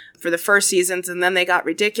closely for the first seasons, and then they got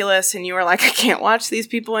ridiculous, and you were like, I can't watch these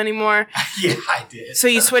people anymore. Yeah, I did. So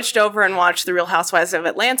you switched over and watched The Real Housewives of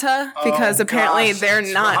Atlanta, because apparently they're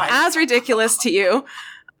not as ridiculous to you.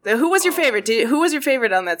 Who was your favorite? Who was your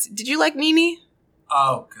favorite on that? Did you like NeNe?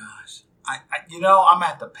 Oh, gosh. I'm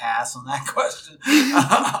at the pass on that question.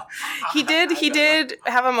 He did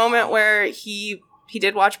have a moment where he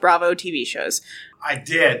did watch Bravo TV shows. I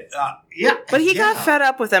did. Yeah. But he got fed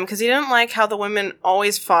up with them because he didn't like how the women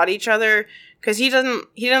always fought each other, because he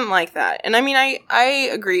didn't like that. And I mean, I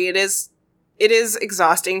agree. It is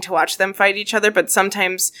exhausting to watch them fight each other, but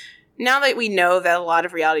sometimes, now that we know that a lot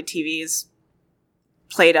of reality TV is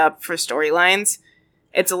played up for storylines,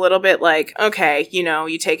 it's a little bit like, okay,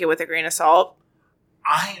 you take it with a grain of salt.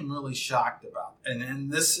 I am really shocked about,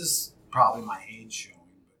 and this is probably my age showing,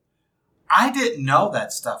 but I didn't know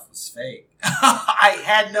that stuff was fake. I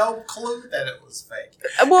had no clue that it was fake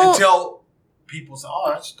until people said,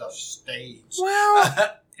 "Oh, that stuff's staged."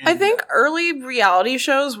 Well, I think early reality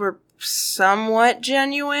shows were somewhat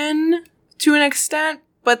genuine to an extent,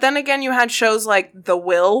 but then again, you had shows like The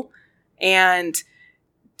Will, and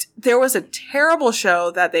there was a terrible show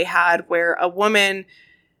that they had where a woman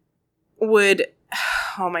would,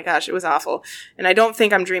 oh my gosh, it was awful. And I don't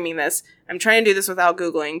think I'm dreaming this. I'm trying to do this without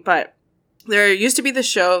Googling, but there used to be the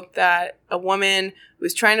show that a woman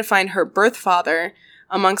was trying to find her birth father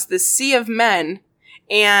amongst the sea of men,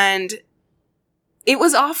 and it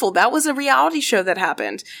was awful. That was a reality show that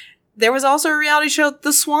happened. There was also a reality show,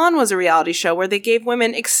 The Swan was a reality show, where they gave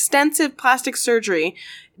women extensive plastic surgery,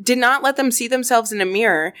 did not let them see themselves in a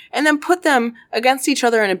mirror, and then put them against each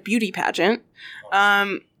other in a beauty pageant.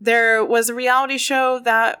 There was a reality show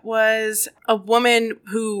that was a woman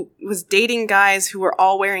who was dating guys who were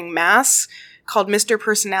all wearing masks, called Mr.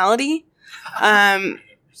 Personality.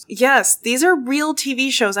 Yes, these are real TV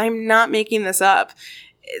shows. I'm not making this up.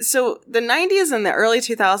 So the 90s and the early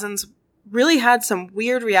 2000s really had some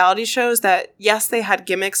weird reality shows that, yes, they had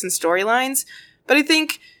gimmicks and storylines, but I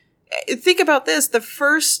think about this, the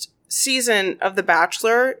first season of The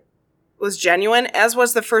Bachelor was genuine, as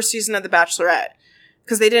was the first season of The Bachelorette,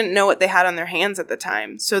 because they didn't know what they had on their hands at the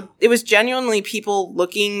time. So it was genuinely people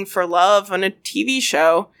looking for love on a TV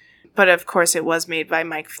show. But of course, it was made by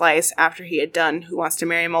Mike Fleiss after he had done Who Wants to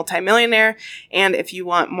Marry a Multimillionaire. And if you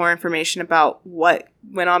want more information about what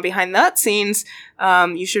went on behind that scenes,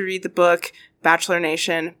 you should read the book Bachelor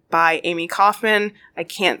Nation by Amy Kaufman. I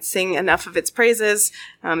can't sing enough of its praises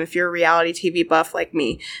if you're a reality TV buff like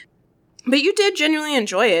me. But you did genuinely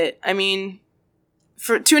enjoy it. I mean,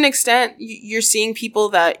 to an extent, you're seeing people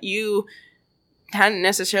that you hadn't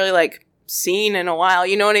necessarily seen in a while.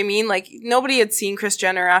 You know what I mean? Nobody had seen Kris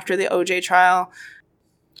Jenner after the OJ trial.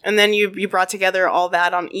 And then you brought together all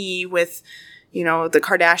that on E! With, the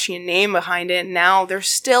Kardashian name behind it. Now they're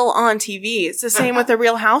still on TV. It's the same with the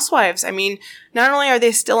Real Housewives. I mean, not only are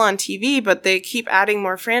they still on TV, but they keep adding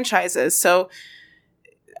more franchises. So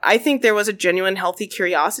I think there was a genuine healthy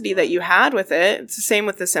curiosity that you had with it. It's the same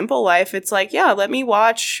with The Simple Life. It's like, yeah, let me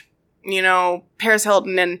watch, Paris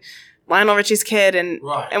Hilton and Lionel Richie's kid and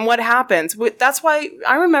what happens. That's why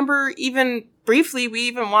I remember even briefly, we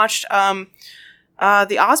even watched the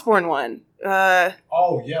Osbourne one. With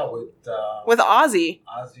Ozzy.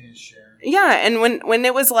 Ozzy and Sharon. Yeah, and when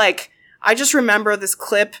it was I just remember this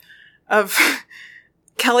clip of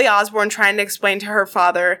Kelly Osbourne trying to explain to her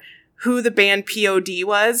father who the band POD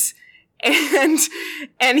was, and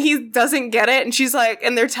he doesn't get it, and she's like,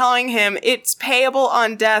 and they're telling him it's payable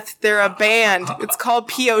on death. They're a band. It's called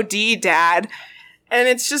POD, Dad. And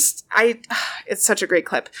it's just, it's such a great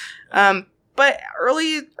clip. But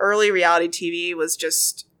early reality TV was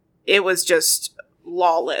just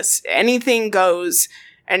lawless. Anything goes.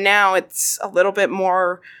 And now it's a little bit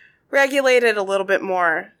more regulated, a little bit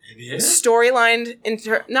more storylined,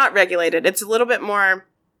 not regulated. It's a little bit more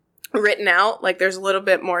written out. There's a little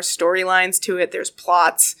bit more storylines to it. There's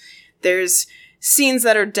plots. There's scenes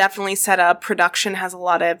that are definitely set up. Production has a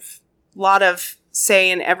lot of say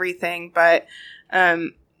in everything, but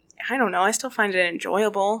I don't know. I still find it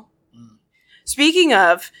enjoyable. Speaking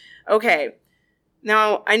of, okay,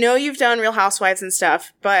 now I know you've done Real Housewives and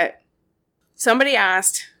stuff, but somebody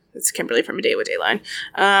asked, it's Kimberly from A Day with Dayline,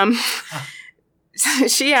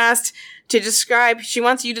 she asked, She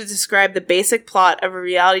wants you to describe the basic plot of a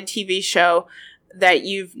reality TV show that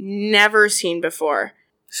you've never seen before.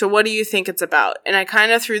 So what do you think it's about? And I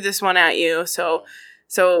kind of threw this one at you. So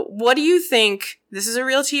what do you think? This is a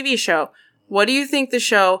real TV show. What do you think the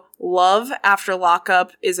show Love After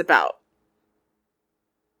Lockup is about?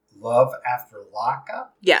 Love After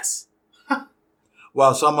Lockup? Yes.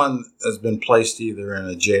 Well, someone has been placed either in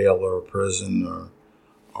a jail or a prison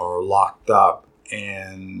or locked up,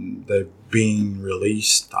 and they're being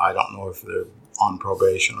released. I don't know if they're on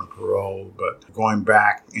probation or parole, but going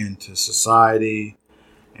back into society,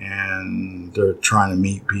 and they're trying to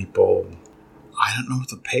meet people. I don't know what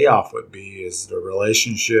the payoff would be. Is it a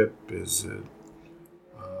relationship? Is it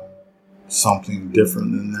something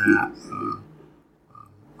different than that?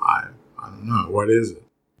 I don't know. What is it?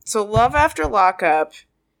 So Love After Lockup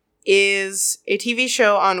is a TV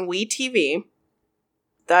show on WeTV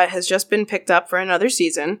that has just been picked up for another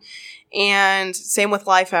season. And same with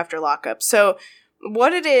Life After Lockup. So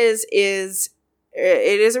what it is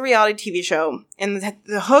it is a reality TV show. And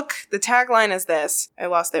the hook, the tagline is this. I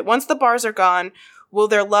lost it. Once the bars are gone, will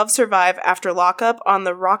their love survive after lockup on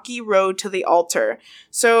the rocky road to the altar?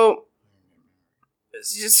 So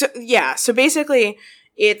basically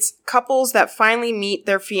it's couples that finally meet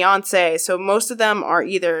their fiance. So most of them are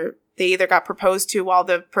either got proposed to while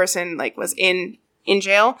the person was in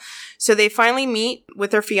jail. So they finally meet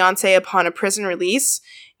with their fiance upon a prison release.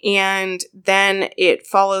 And then it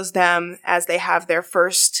follows them as they have their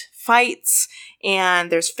first fights,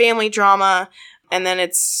 and there's family drama. And then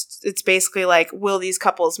it's basically will these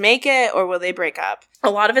couples make it or will they break up? A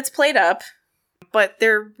lot of it's played up, but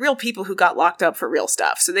they're real people who got locked up for real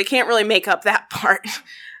stuff. So they can't really make up that part.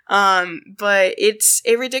 But it's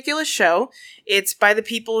a ridiculous show. It's by the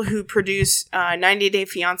people who produce 90 Day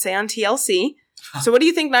Fiancé on TLC. So what do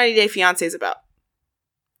you think 90 Day Fiancé is about?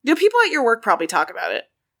 Do people at your work probably talk about it?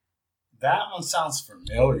 That one sounds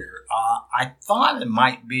familiar. I thought it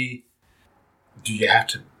might be, do you have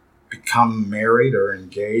to become married or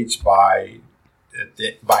engaged by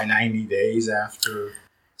 90 days after?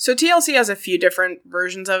 So TLC has a few different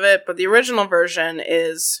versions of it, but the original version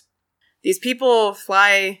is these people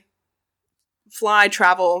travel.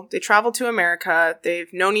 They travel to America.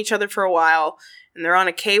 They've known each other for a while, and they're on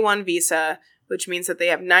a K-1 visa, which means that they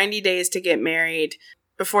have 90 days to get married.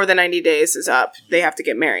 Before the 90 days is up, they have to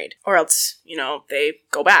get married. Or else, they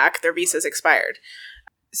go back, their visa's expired.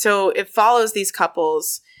 So it follows these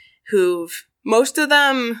couples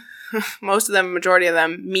majority of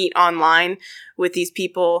them meet online with these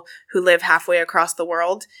people who live halfway across the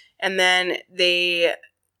world. And then they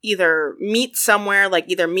either meet somewhere,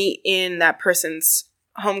 either meet in that person's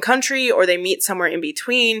home country or they meet somewhere in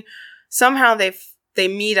between. Somehow they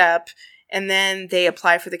meet up and then they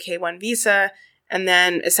apply for the K-1 visa. And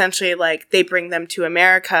then essentially they bring them to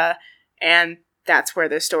America and that's where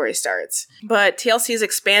their story starts. But TLC has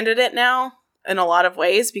expanded it now in a lot of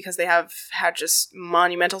ways because they have had just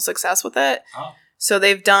monumental success with it. Oh. So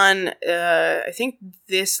they've done, I think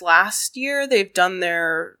this last year, they've done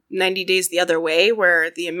their 90 Days the Other Way,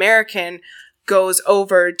 where the American goes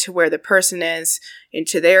over to where the person is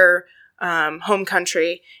into their home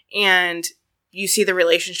country, and you see the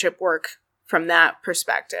relationship work from that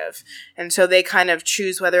perspective. And so they kind of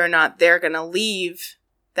choose whether or not they're going to leave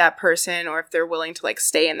that person or if they're willing to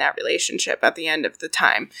stay in that relationship at the end of the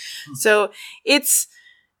time. So it's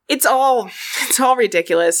all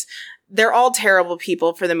ridiculous. They're all terrible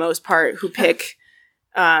people for the most part who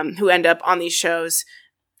who end up on these shows.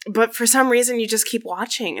 But for some reason you just keep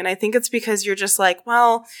watching. And I think it's because you're just my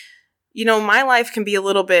life can be a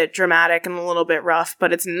little bit dramatic and a little bit rough,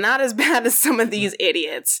 but it's not as bad as some of these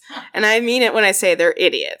idiots. And I mean it when I say they're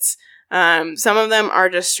idiots. Some of them are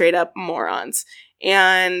just straight up morons.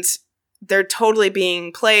 And they're totally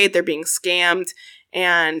being played. They're being scammed.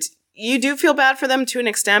 And you do feel bad for them to an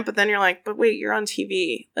extent, but then you're like, but wait, you're on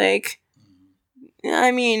TV.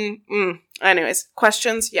 Anyways,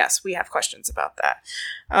 questions? Yes, we have questions about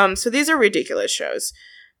that. So these are ridiculous shows,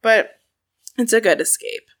 but it's a good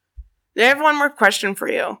escape. I have one more question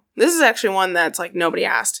for you. This is actually one that's nobody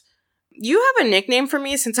asked. You have a nickname for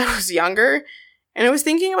me since I was younger, and I was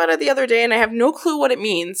thinking about it the other day, and I have no clue what it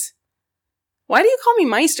means. Why do you call me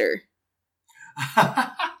Meister?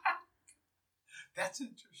 That's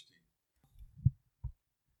interesting.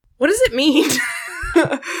 What does it mean?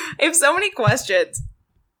 I have so many questions.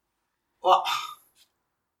 Well,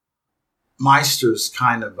 Meister's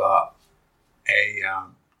kind of a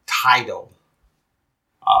title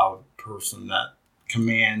of person that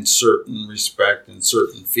commands certain respect in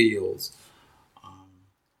certain fields.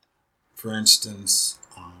 For instance,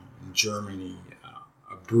 in Germany,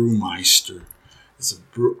 a brewmeister. It's a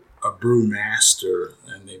brewmaster,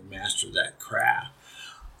 and they've mastered that craft.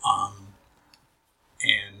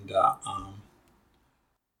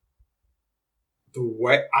 The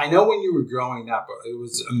way I know when you were growing up, it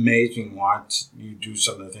was amazing watch you do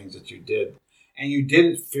some of the things that you did, and you did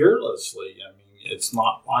it fearlessly. I mean, it's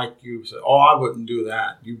not like you said, "Oh, I wouldn't do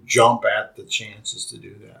that." You jump at the chances to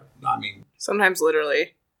do that. I mean, sometimes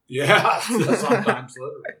literally. Yeah, sometimes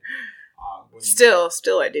literally. Still,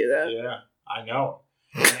 I do that. Yeah, I know.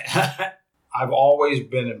 I've always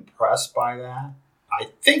been impressed by that. I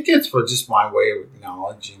think it's for just my way of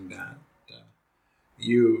acknowledging that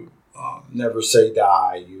you never say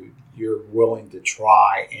die. You're willing to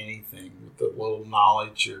try anything with the little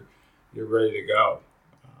knowledge. You're ready to go.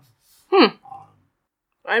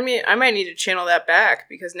 I mean, I might need to channel that back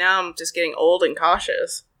because now I'm just getting old and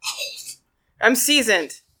cautious. I'm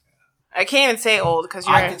seasoned. I can't even say old because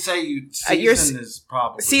you're. I can say seasoned is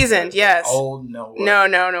probably seasoned. Yes. Old, no way.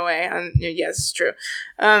 No way. Yes, it's true.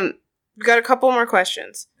 We got a couple more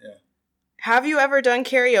questions. Yeah. Have you ever done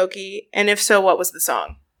karaoke, and if so, what was the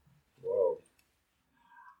song? Whoa.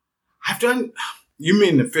 I've done. You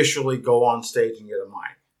mean officially go on stage and get a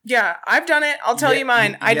mic? Yeah, I've done it. I'll tell you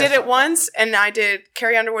mine. I did it once, and I did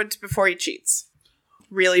Carrie Underwood's Before He Cheats.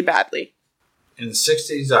 Really badly. In the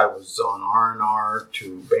 60s, I was on R&R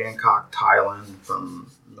to Bangkok, Thailand from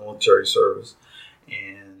military service.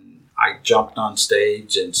 And I jumped on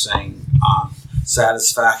stage and sang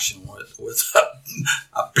Satisfaction with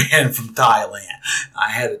a band from Thailand. I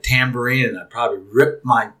had a tambourine, and I probably ripped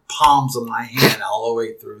my palms of my hand all the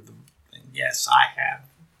way through the thing. Yes, I have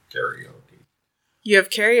karaoke. You have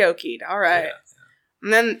karaoke'd. All right. Yeah.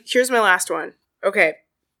 And then here's my last one. Okay.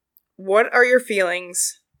 What are your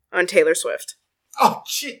feelings on Taylor Swift? Oh,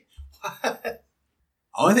 shit.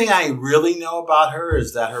 Only thing I really know about her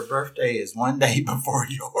is that her birthday is 1 day before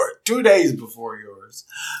yours, 2 days before yours.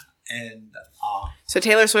 And so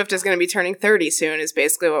Taylor Swift is going to be turning 30 soon is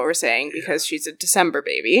basically what we're saying because she's a December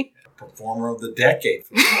baby. Performer of the decade.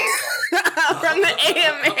 From the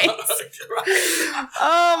AMAs.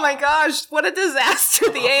 Oh my gosh, what a disaster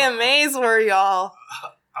the AMAs were, y'all.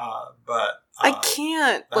 But I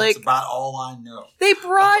can't. That's about all I know. They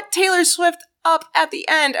brought Taylor Swift up at the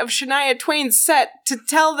end of Shania Twain's set to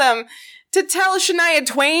tell Shania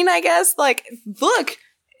Twain, I guess, like, look,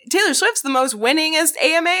 Taylor Swift's the most winningest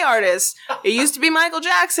AMA artist. It used to be Michael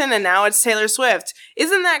Jackson, and now it's Taylor Swift.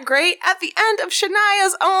 Isn't that great? At the end of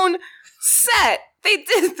Shania's own set, they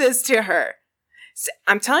did this to her.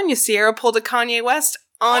 I'm telling you, Sierra pulled a Kanye West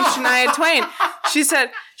on Shania Twain. She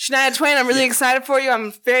said, Shania Twain, I'm really excited for you.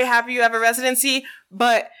 I'm very happy you have a residency,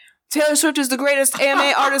 but Taylor Swift is the greatest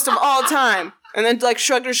AMA artist of all time. And then, like,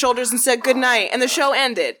 shrugged her shoulders and said goodnight, and the show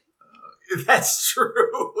ended. That's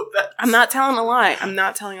true. I'm not telling a lie.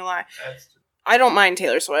 That's true. I don't mind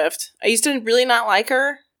Taylor Swift. I used to really not like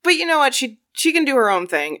her, but you know what? She can do her own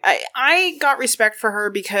thing. I got respect for her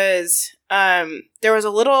because there was a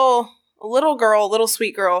little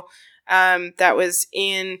sweet girl that was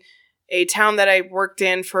in a town that I worked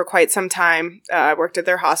in for quite some time. I worked at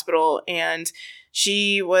their hospital, and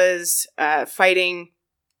she was fighting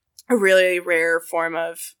a really rare form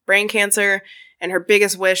of brain cancer. And her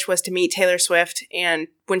biggest wish was to meet Taylor Swift. And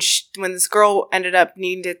when this girl ended up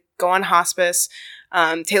needing to go on hospice,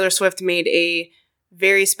 Taylor Swift made a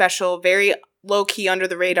very special, very low-key,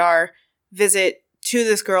 under-the-radar visit to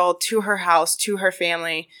this girl, to her house, to her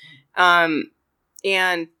family, and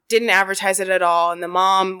didn't advertise it at all. And the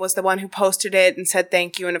mom was the one who posted it and said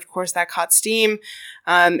thank you. And, of course, that caught steam.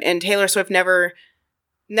 And Taylor Swift never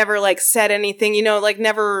like, said anything, like,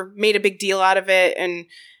 never made a big deal out of it. And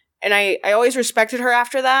I always respected her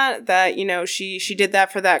after that, she did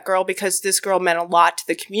that for that girl because this girl meant a lot to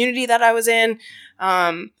the community that I was in.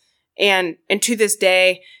 And to this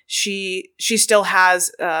day, she still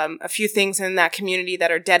has a few things in that community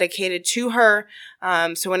that are dedicated to her.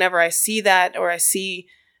 So whenever I see that, or I see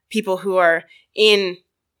people who are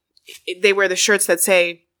they wear the shirts that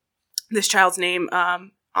say this child's name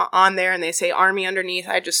on there, and they say Army underneath,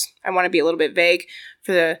 I want to be a little bit vague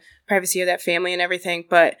for the privacy of that family and everything.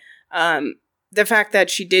 But the fact that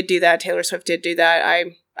she did do that, Taylor Swift did do that,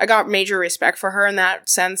 I got major respect for her in that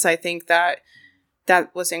sense. I think that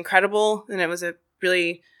was incredible, and it was a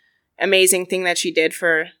really amazing thing that she did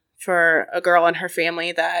for a girl and her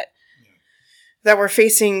family that were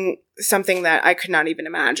facing something that I could not even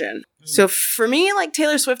imagine. Mm. So for me, like,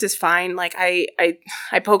 Taylor Swift is fine. Like, I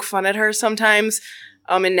poke fun at her sometimes.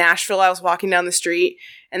 In Nashville, I was walking down the street,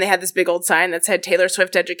 and they had this big old sign that said Taylor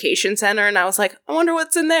Swift Education Center, and I was like, I wonder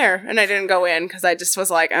what's in there. And I didn't go in because I just was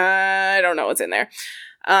like, I don't know what's in there.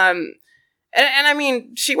 And I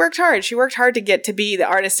mean, she worked hard. She worked hard to get to be the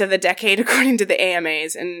artist of the decade according to the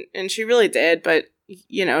AMAs, and she really did. But,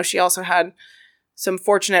 you know, she also had some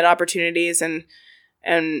fortunate opportunities, and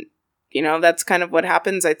you know, that's kind of what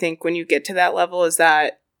happens, I think, when you get to that level, is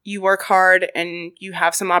that you work hard and you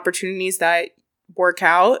have some opportunities that work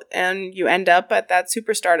out and you end up at that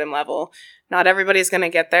superstardom level. Not everybody's going to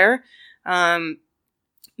get there.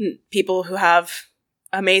 People who have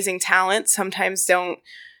amazing talent sometimes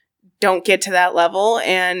don't get to that level,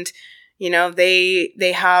 and, you know,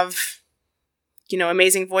 they have, you know,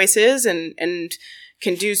 amazing voices and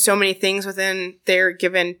can do so many things within their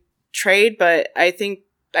given trade. But I think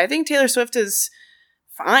Taylor Swift is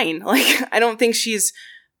fine. Like, I don't think she's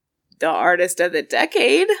the artist of the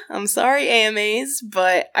decade. I'm sorry, AMAs,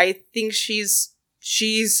 but I think she's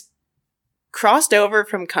crossed over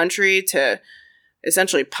from country to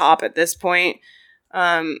essentially pop at this point,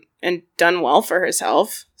 and done well for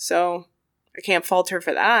herself. So I can't fault her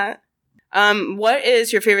for that. What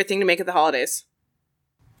is your favorite thing to make at the holidays?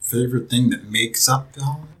 Favorite thing that makes up the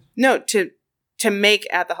holidays? No, to make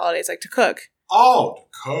at the holidays, like to cook. Oh, to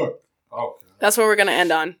cook. Okay. That's what we're gonna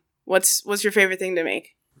end on. What's your favorite thing to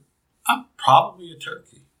make? Probably a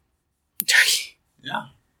turkey. Turkey. Yeah.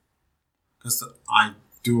 Because I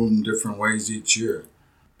do them different ways each year.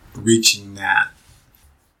 Reaching that,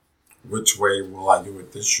 which way will I do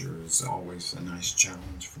it this year, is always a nice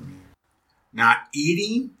challenge for me. Now,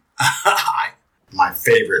 eating, my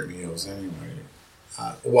favorite meals anyway,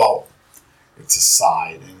 well, it's a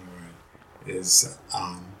side anyway, is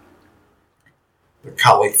the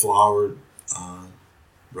cauliflower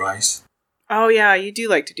rice. Oh, yeah, you do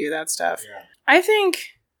like to do that stuff. Yeah. I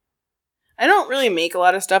think I don't really make a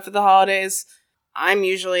lot of stuff at the holidays. I'm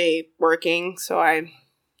usually working, so I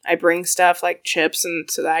bring stuff like chips,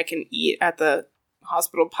 and so that I can eat at the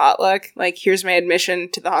hospital potluck. Like, here's my admission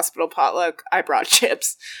to the hospital potluck. I brought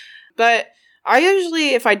chips. But I usually,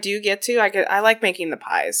 if I do get to, I like making the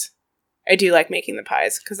pies. I do like making the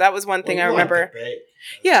pies, because that was one thing I remember. Like to bake.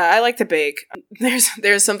 Yeah, I like to bake.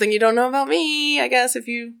 There's something you don't know about me, I guess, if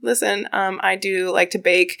you listen. I do like to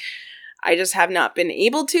bake. I just have not been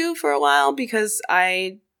able to for a while because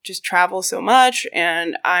I just travel so much,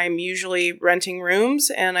 and I'm usually renting rooms,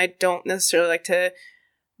 and I don't necessarily like to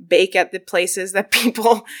bake at the places that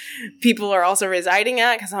people are also residing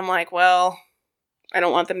at, because I'm like, well, I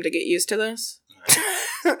don't want them to get used to this.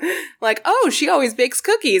 Like, oh, she always bakes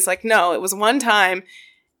cookies. Like, no, it was one time.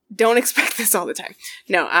 Don't expect this all the time.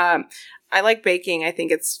 No, I like baking. I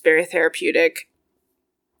think it's very therapeutic.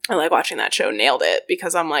 I like watching that show, Nailed It,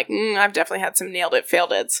 because I'm like, I've definitely had some nailed it,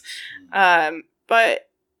 failed it's. But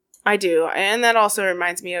I do. And that also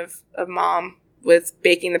reminds me of Mom with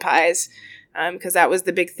baking the pies, because that was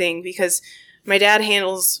the big thing, because my dad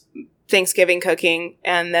handles Thanksgiving cooking,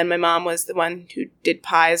 and then my mom was the one who did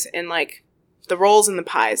pies and like the rolls and the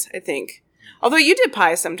pies, I think. Although you did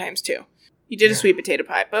pies sometimes too. You did a sweet potato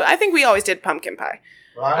pie, but I think we always did pumpkin pie.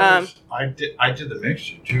 Well, I did the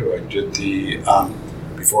mixture too. I did the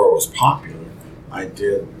before it was popular. I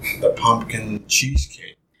did the pumpkin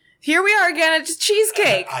cheesecake. Here we are again at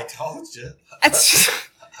cheesecake. I told you.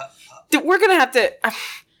 We're gonna have to.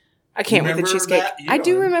 I can't with the cheesecake. I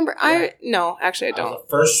do remember. Yeah. No, actually, I don't. I was the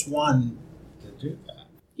first one to do that.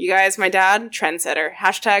 You guys, my dad, trendsetter.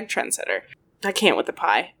 Hashtag trendsetter. I can't with the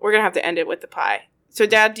pie. We're gonna have to end it with the pie. So,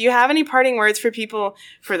 Dad, do you have any parting words for people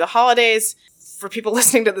for the holidays, for people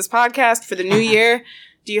listening to this podcast, for the new year?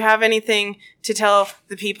 Do you have anything to tell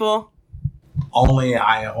the people? Only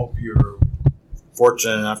I hope you're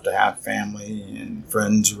fortunate enough to have family and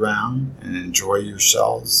friends around and enjoy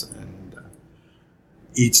yourselves. And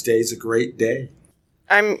each day is a great day.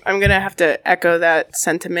 I'm going to have to echo that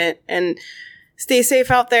sentiment, and stay safe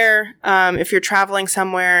out there. If you're traveling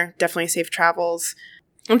somewhere, definitely safe travels.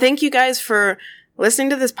 And thank you guys for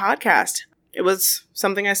listening to this podcast. It was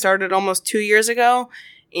something I started almost 2 years ago,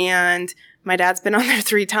 and my dad's been on there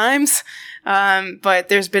 3 times. But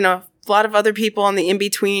there's been a lot of other people in the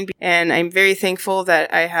in-between, and I'm very thankful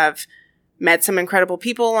that I have met some incredible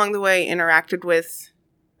people along the way, interacted with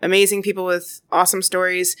amazing people with awesome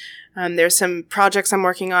stories. There's some projects I'm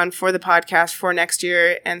working on for the podcast for next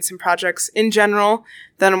year, and some projects in general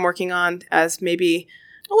that I'm working on as maybe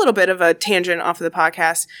a little bit of a tangent off of the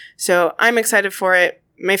podcast. So I'm excited for it.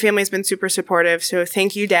 My family's been super supportive. So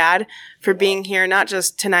thank you, Dad, for being here, not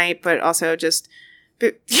just tonight, but also just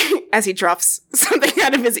as he drops something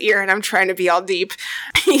out of his ear, and I'm trying to be all deep.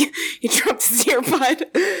 he dropped his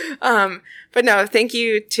earbud. But no, thank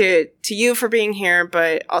you to you for being here,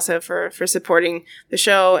 but also for supporting the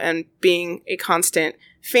show and being a constant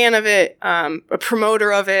fan of it, a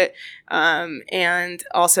promoter of it, and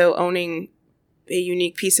also owning a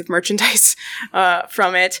unique piece of merchandise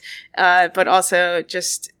from it, but also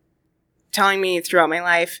just telling me throughout my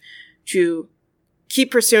life to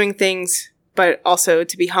keep pursuing things, but also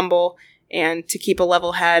to be humble and to keep a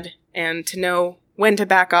level head and to know when to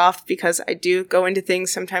back off, because I do go into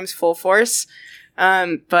things sometimes full force.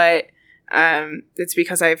 But it's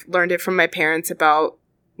because I've learned it from my parents about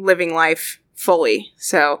living life fully.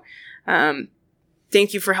 So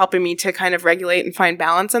thank you for helping me to kind of regulate and find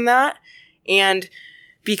balance in that. And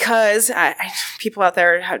because people out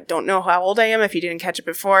there don't know how old I am, if you didn't catch it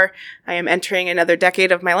before, I am entering another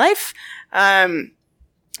decade of my life.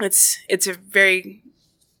 It's a very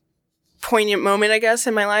poignant moment, I guess,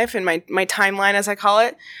 in my life, in my timeline, as I call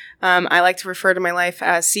it. I like to refer to my life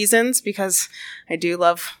as seasons because I do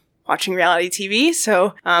love watching reality TV.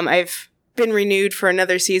 So I've been renewed for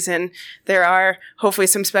another season. There are hopefully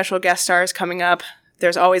some special guest stars coming up.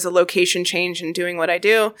 There's always a location change in doing what I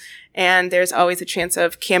do, and there's always a chance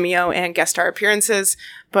of cameo and guest star appearances.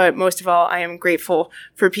 But most of all, I am grateful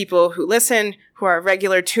for people who listen, who are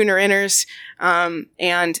regular tuner-inners.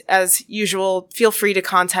 And as usual, feel free to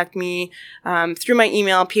contact me through my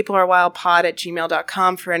email,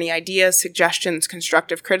 peoplearewildpod@gmail.com, for any ideas, suggestions,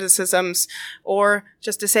 constructive criticisms, or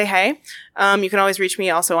just to say hey. You can always reach me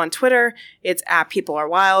also on Twitter. It's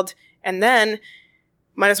 @peoplearewild. And then,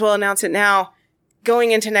 might as well announce it now,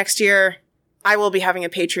 going into next year, I will be having a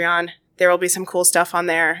Patreon. There will be some cool stuff on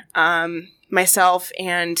there. Myself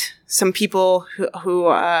and some people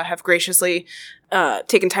who have graciously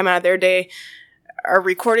taken time out of their day are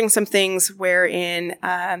recording some things wherein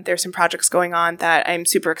there's some projects going on that I'm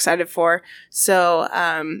super excited for. So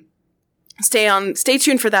stay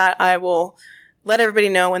tuned for that. I will let everybody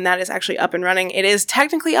know when that is actually up and running. It is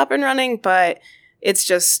technically up and running, but it's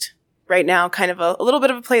just right now kind of a little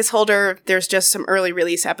bit of a placeholder. There's just some early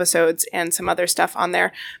release episodes and some other stuff on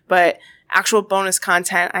there, but actual bonus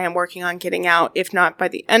content I am working on getting out. If not by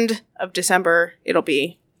the end of December, it'll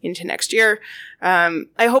be into next year. I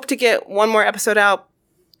hope to get one more episode out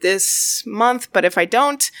this month, but if I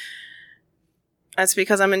don't, that's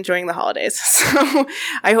because I'm enjoying the holidays. So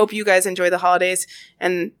I hope you guys enjoy the holidays.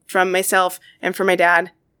 And from myself and from my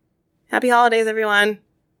dad, happy holidays, everyone.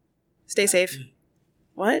 Stay safe.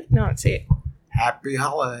 What? No, say it. Happy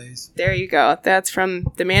holidays. There you go. That's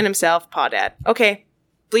from the man himself, Paw Dad. Okay.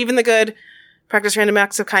 Believe in the good, practice random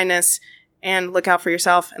acts of kindness, and look out for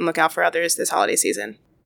yourself and look out for others this holiday season.